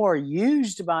cognitive war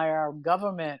used by our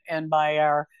government and by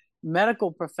our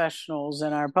medical professionals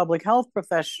and our public health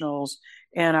professionals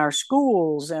and our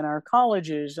schools and our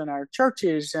colleges and our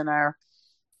churches and our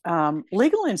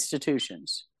legal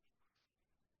institutions,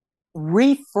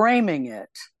 reframing it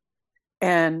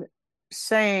and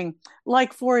saying,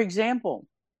 like, for example,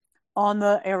 on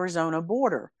the Arizona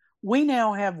border, we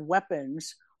now have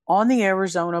weapons on the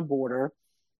Arizona border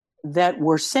that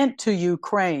were sent to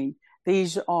Ukraine.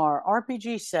 These are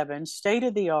RPG-7,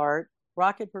 state-of-the-art,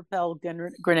 rocket-propelled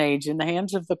grenades in the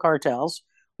hands of the cartels.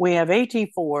 We have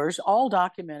AT-4s, all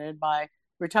documented by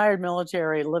retired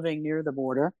military living near the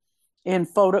border in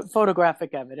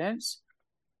photographic evidence,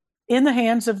 in the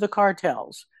hands of the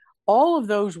cartels. All of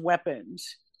those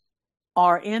weapons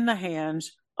are in the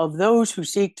hands of those who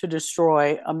seek to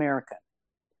destroy America.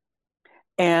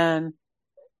 And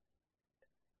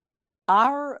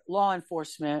our law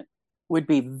enforcement would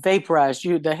be vaporized.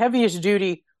 The heaviest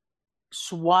duty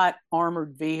SWAT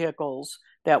armored vehicles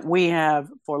that we have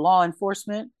for law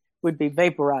enforcement would be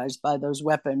vaporized by those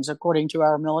weapons, according to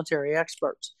our military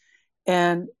experts.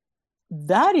 And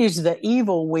that is the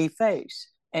evil we face.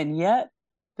 And yet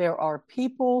there are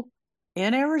people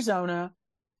in Arizona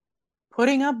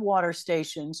putting up water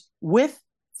stations with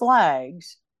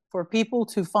flags for people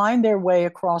to find their way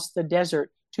across the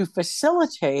desert to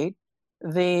facilitate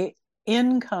the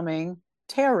incoming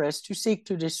terrorists who seek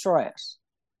to destroy us.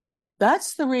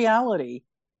 That's the reality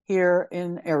here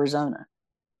in Arizona.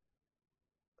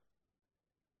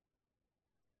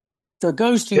 So it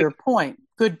goes to your point.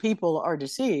 Good people are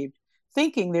deceived,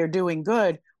 thinking they're doing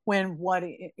good when what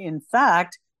in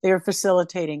fact they're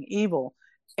facilitating evil.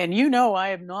 And you know, I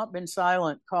have not been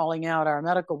silent calling out our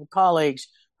medical colleagues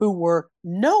who were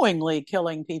knowingly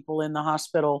killing people in the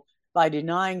hospital by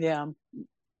denying them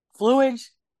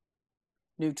fluids,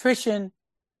 nutrition,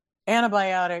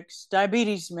 antibiotics,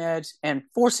 diabetes meds, and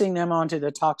forcing them onto the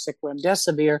toxic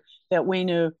remdesivir that we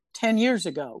knew 10 years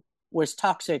ago was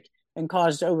toxic and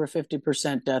caused over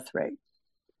 50% death rate.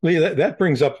 Lee, that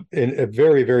brings up a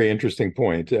very, very interesting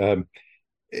point. There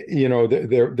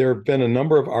have been a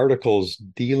number of articles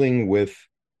dealing with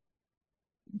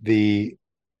the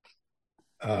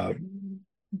uh,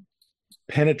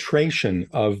 penetration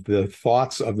of the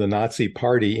thoughts of the Nazi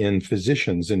Party in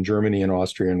physicians in Germany and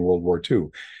Austria in World War II.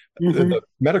 Mm-hmm. The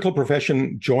medical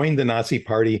profession joined the Nazi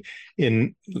Party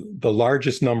in the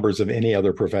largest numbers of any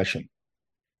other profession.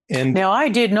 And now, I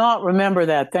did not remember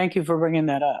that. Thank you for bringing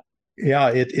that up.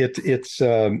 Yeah, it's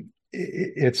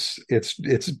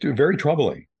very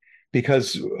troubling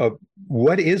because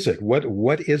what is it?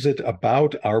 What is it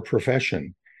about our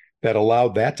profession that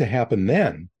allowed that to happen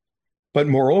then? But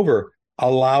moreover,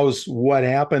 allows what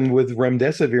happened with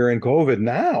remdesivir and COVID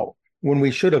now, when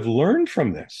we should have learned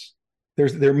from this.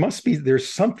 There's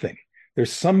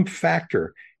some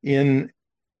factor in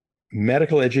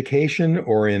medical education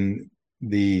or in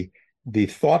the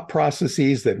thought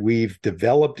processes that we've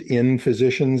developed in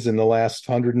physicians in the last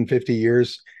 150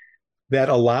 years that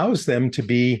allows them to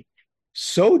be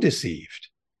so deceived.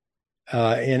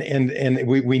 And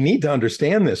we need to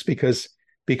understand this because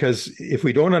if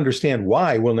we don't understand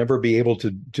why, we'll never be able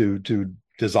to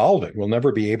dissolve it. We'll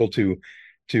never be able to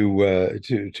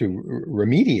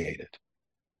remediate it.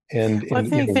 And I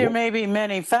think there may be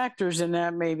many factors, and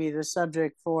that may be the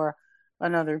subject for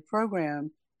another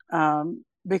program.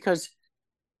 Because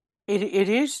it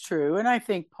is true, and I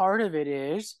think part of it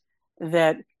is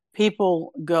that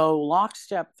people go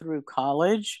lockstep through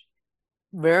college,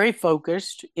 very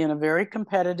focused in a very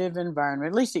competitive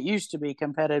environment. At least it used to be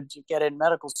competitive to get in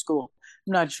medical school.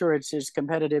 I'm not sure it's as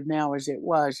competitive now as it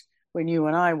was when you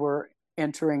and I were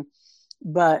entering,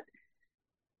 but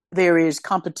there is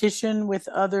competition with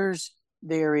others.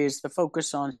 There is the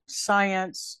focus on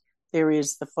science. There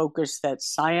is the focus that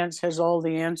science has all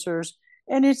the answers.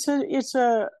 And it's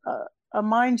a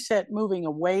mindset moving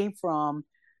away from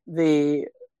the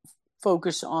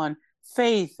focus on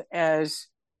faith as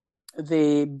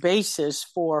the basis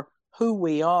for who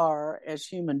we are as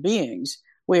human beings.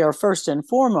 We are first and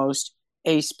foremost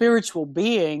a spiritual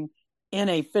being in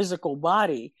a physical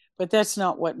body, but that's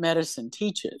not what medicine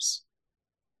teaches.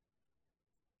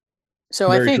 So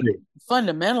I think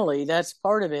fundamentally that's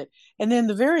part of it. And then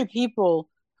the very people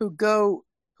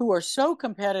who are so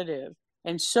competitive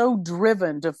and so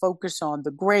driven to focus on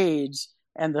the grades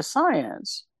and the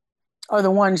science are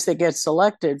the ones that get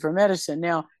selected for medicine.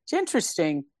 Now, it's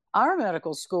interesting. Our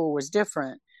medical school was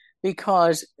different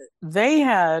because they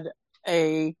had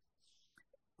a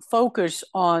focus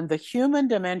on the human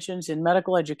dimensions in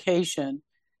medical education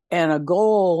and a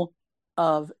goal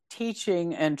of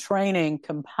teaching and training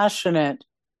compassionate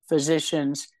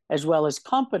physicians as well as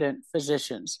competent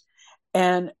physicians.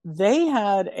 And they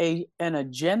had an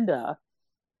agenda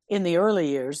in the early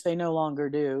years. They no longer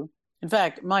do. In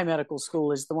fact, my medical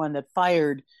school is the one that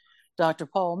fired Dr.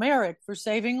 Paul Merrick for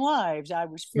saving lives. I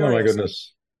was furious. Oh, my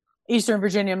goodness. Eastern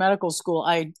Virginia Medical School,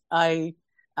 I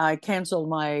canceled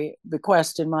my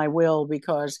bequest in my will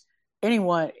because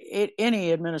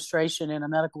any administration in a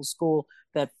medical school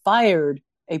that fired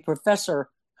a professor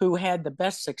who had the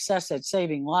best success at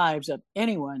saving lives of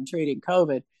anyone treating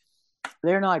COVID,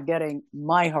 they're not getting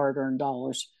my hard-earned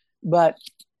dollars. But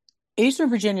Eastern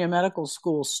Virginia Medical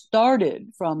School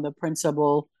started from the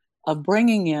principle of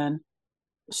bringing in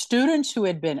students who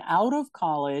had been out of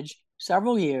college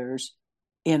several years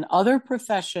in other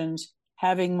professions,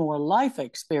 having more life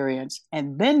experience,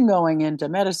 and then going into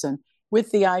medicine with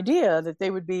the idea that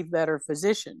they would be better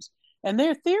physicians. And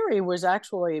their theory was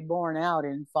actually borne out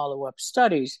in follow-up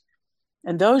studies.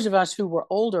 And those of us who were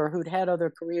older, who'd had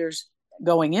other careers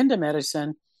going into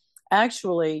medicine,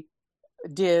 actually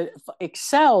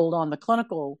excelled on the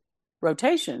clinical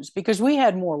rotations because we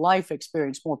had more life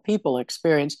experience, more people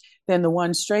experience than the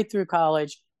ones straight through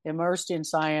college, immersed in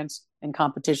science and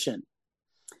competition.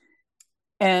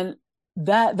 And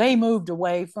that they moved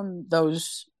away from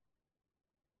those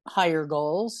higher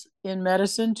goals in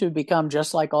medicine to become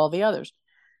just like all the others.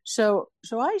 So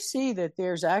I see that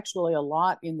there's actually a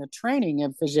lot in the training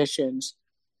of physicians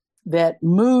that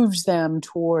moves them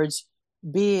towards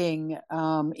being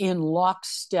in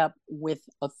lockstep with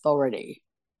authority.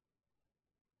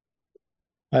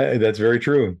 That's very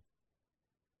true.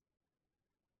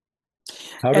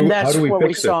 That's what we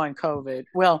fix saw in COVID.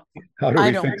 Well, how do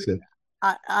we fix it?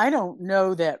 I don't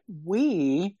know that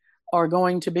we are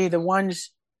going to be the ones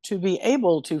to be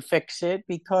able to fix it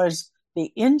because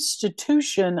the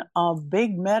institution of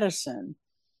big medicine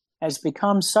has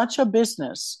become such a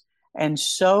business and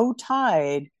so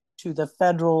tied to the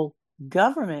federal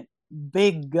government,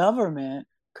 big government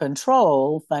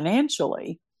control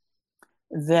financially,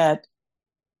 that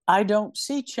I don't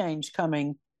see change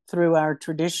coming through our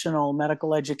traditional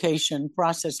medical education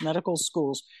process. Medical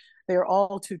schools, they're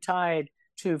all too tied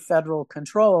to federal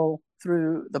control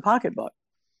through the pocketbook.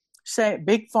 Say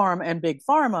big pharma, and big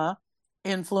pharma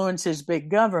influences big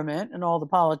government and all the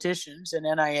politicians and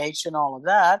NIH and all of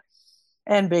that.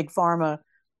 And big pharma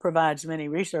provides many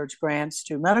research grants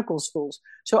to medical schools.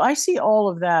 So I see all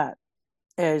of that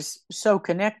as so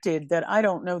connected that I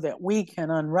don't know that we can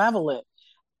unravel it.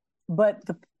 But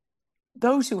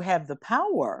those who have the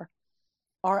power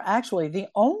are actually the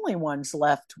only ones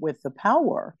left with the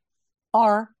power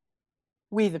are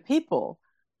we the people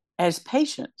as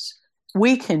patients.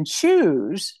 We can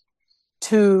choose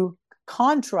to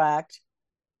contract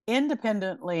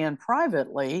independently and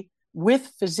privately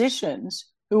with physicians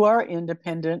who are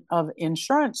independent of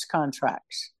insurance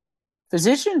contracts.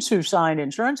 Physicians who sign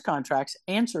insurance contracts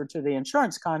answer to the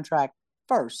insurance contract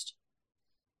first,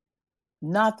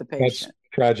 not the patient. That's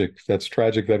tragic. That's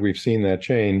tragic that we've seen that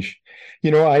change.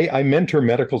 I mentor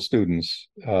medical students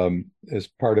as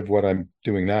part of what I'm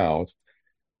doing now.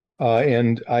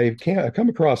 And I come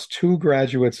across two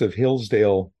graduates of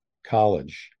Hillsdale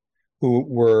College who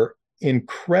were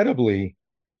incredibly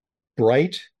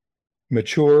bright,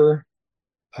 mature,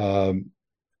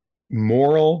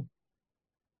 moral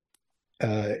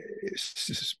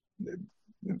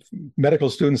medical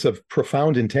students of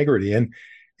profound integrity. And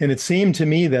it seemed to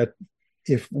me that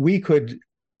if we could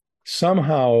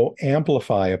somehow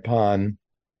amplify upon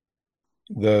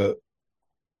the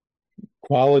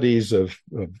qualities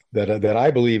that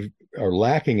I believe are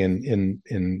lacking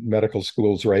in medical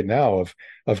schools right now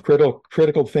of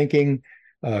critical thinking,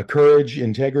 courage,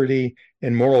 integrity,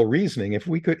 and moral reasoning. If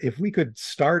we could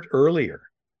start earlier,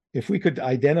 if we could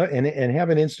identify and have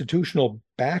an institutional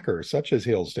backer such as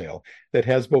Hillsdale that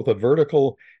has both a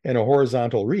vertical and a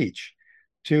horizontal reach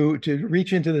to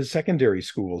reach into the secondary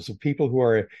schools of people who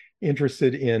are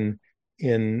interested in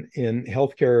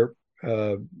healthcare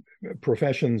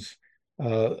professions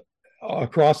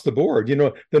across the board.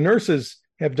 The nurses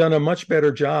have done a much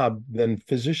better job than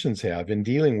physicians have in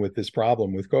dealing with this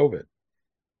problem with COVID.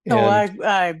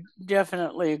 I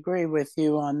definitely agree with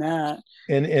you on that.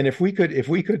 And if we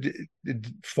could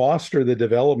foster the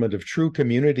development of true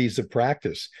communities of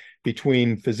practice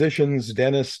between physicians,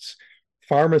 dentists,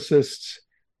 pharmacists,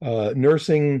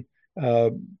 nursing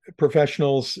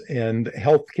professionals, and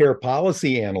healthcare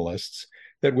policy analysts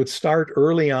that would start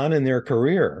early on in their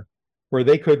career, where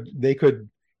they could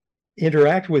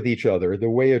interact with each other the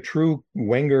way a true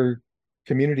Wenger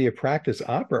community of practice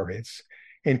operates,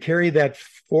 and carry that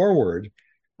forward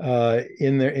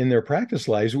in their practice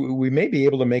lives, we may be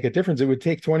able to make a difference. It would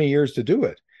take 20 years to do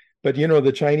it. But,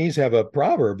 the Chinese have a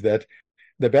proverb that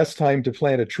the best time to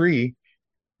plant a tree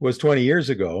was 20 years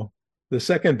ago. The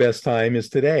second best time is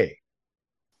today.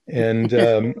 And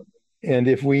and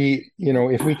if we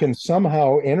can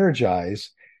somehow energize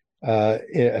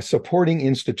a supporting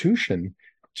institution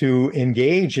to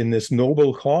engage in this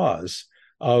noble cause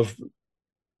of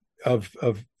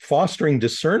fostering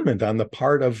discernment on the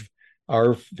part of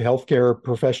our healthcare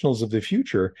professionals of the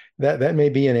future, that may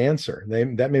be an answer.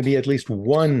 That may be at least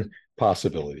one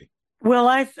possibility. Well,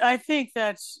 I think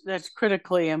that's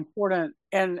critically important,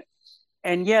 and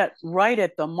yet right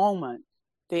at the moment,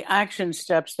 the action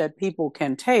steps that people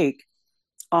can take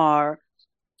are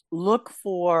look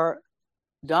for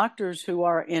doctors who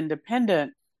are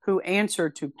independent, who answer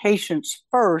to patients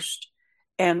first,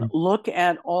 and look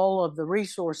at all of the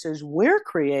resources we're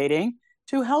creating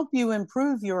to help you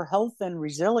improve your health and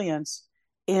resilience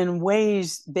in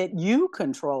ways that you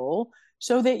control,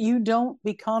 so that you don't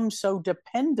become so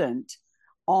dependent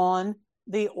on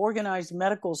the organized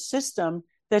medical system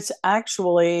that's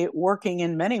actually working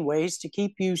in many ways to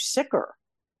keep you sicker.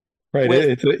 Right.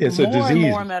 It's a disease. More and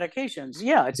more medications.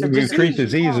 Yeah, it's a disease. We treat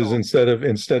diseases instead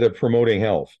of promoting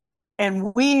health.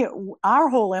 And our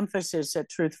whole emphasis at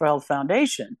Truth for Health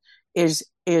Foundation is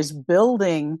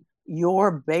building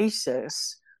your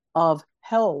basis of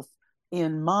health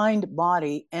in mind,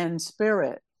 body, and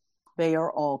spirit. They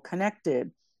are all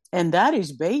connected. And that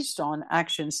is based on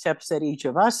action steps that each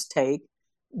of us take,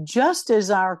 just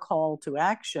as our call to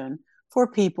action for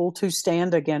people to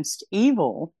stand against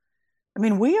evil. I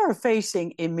mean, we are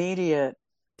facing immediate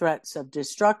threats of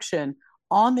destruction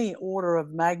on the order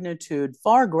of magnitude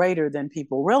far greater than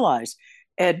people realize.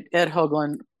 Ed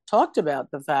Hoagland talked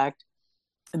about the fact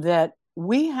that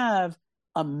we have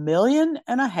 1.5 million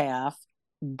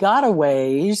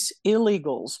gotaways,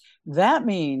 illegals. That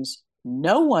means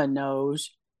no one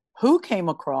knows who came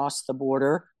across the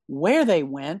border, where they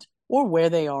went, or where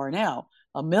they are now.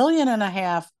 1.5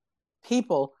 million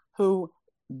people who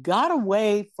got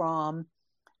away from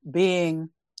being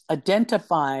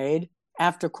identified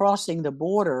after crossing the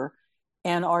border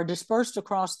and are dispersed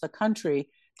across the country.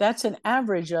 That's an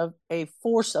average of a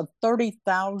force of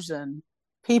 30,000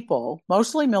 people,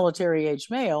 mostly military-age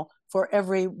male, for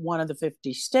every one of the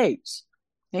 50 states.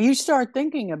 Now, you start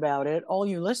thinking about it, all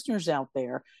you listeners out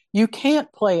there, you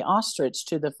can't play ostrich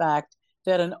to the fact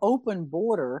that an open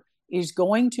border is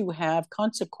going to have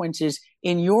consequences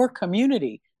in your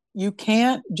community. You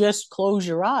can't just close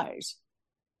your eyes.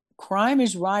 Crime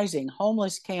is rising.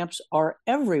 Homeless camps are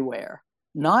everywhere,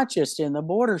 not just in the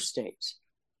border states.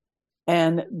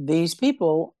 And these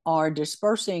people are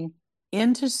dispersing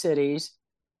into cities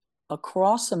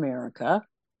across America,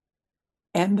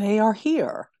 and they are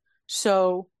here.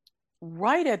 So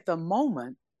right at the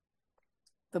moment,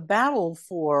 the battle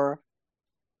for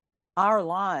our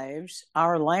lives,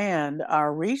 our land,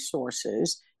 our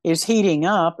resources is heating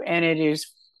up, and it is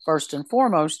first and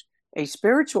foremost a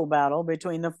spiritual battle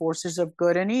between the forces of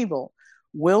good and evil.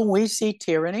 Will we see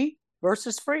tyranny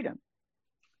versus freedom?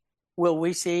 Will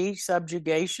we see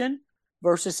subjugation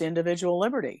versus individual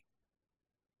liberty?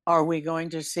 Are we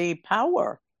going to see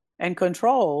power and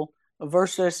control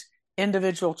versus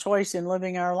individual choice in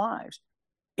living our lives?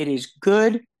 It is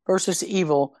good versus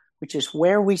evil, which is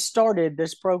where we started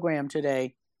this program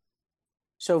today.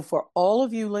 So for all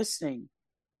of you listening,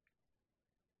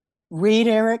 read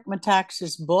Eric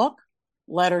Metaxas' book,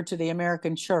 Letter to the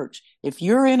American Church. If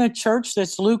you're in a church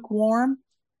that's lukewarm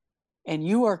and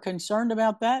you are concerned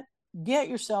about that, get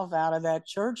yourself out of that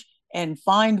church and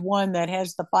find one that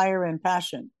has the fire and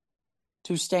passion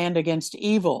to stand against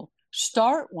evil.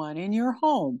 Start one in your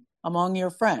home among your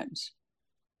friends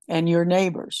and your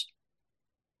neighbors.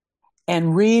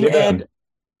 And read Ed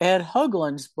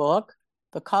Hoagland's book,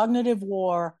 The Cognitive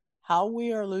War, How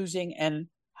We Are Losing and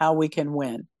How We Can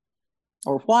Win,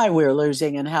 or Why We're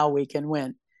Losing and How We Can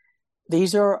Win.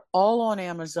 These are all on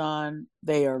Amazon.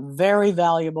 They are very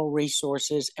valuable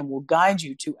resources and will guide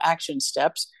you to action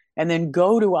steps. And then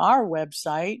go to our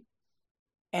website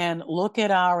and look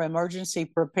at our emergency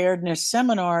preparedness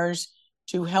seminars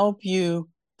to help you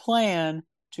plan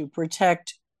to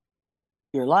protect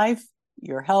your life,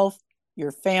 your health,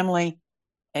 your family,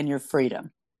 and your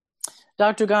freedom.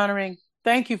 Dr. Gottering,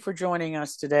 thank you for joining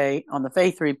us today on the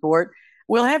Faith Report.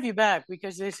 We'll have you back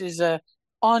because this is an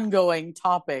ongoing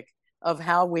topic of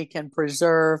how we can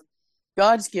preserve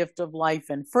God's gift of life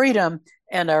and freedom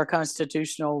and our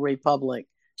constitutional republic.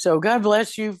 So God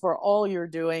bless you for all you're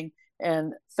doing,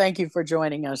 and thank you for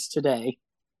joining us today.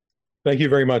 Thank you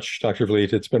very much, Dr.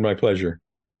 Vliet. It's been my pleasure.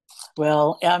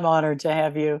 Well, I'm honored to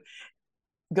have you.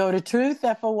 Go to Truth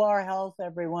FOR Health,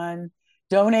 everyone.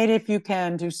 Donate if you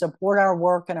can to support our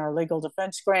work and our legal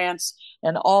defense grants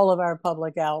and all of our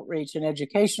public outreach and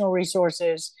educational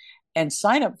resources, and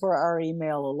sign up for our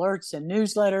email alerts and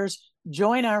newsletters.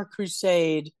 Join our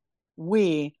crusade.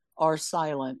 We are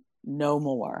silent no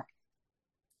more.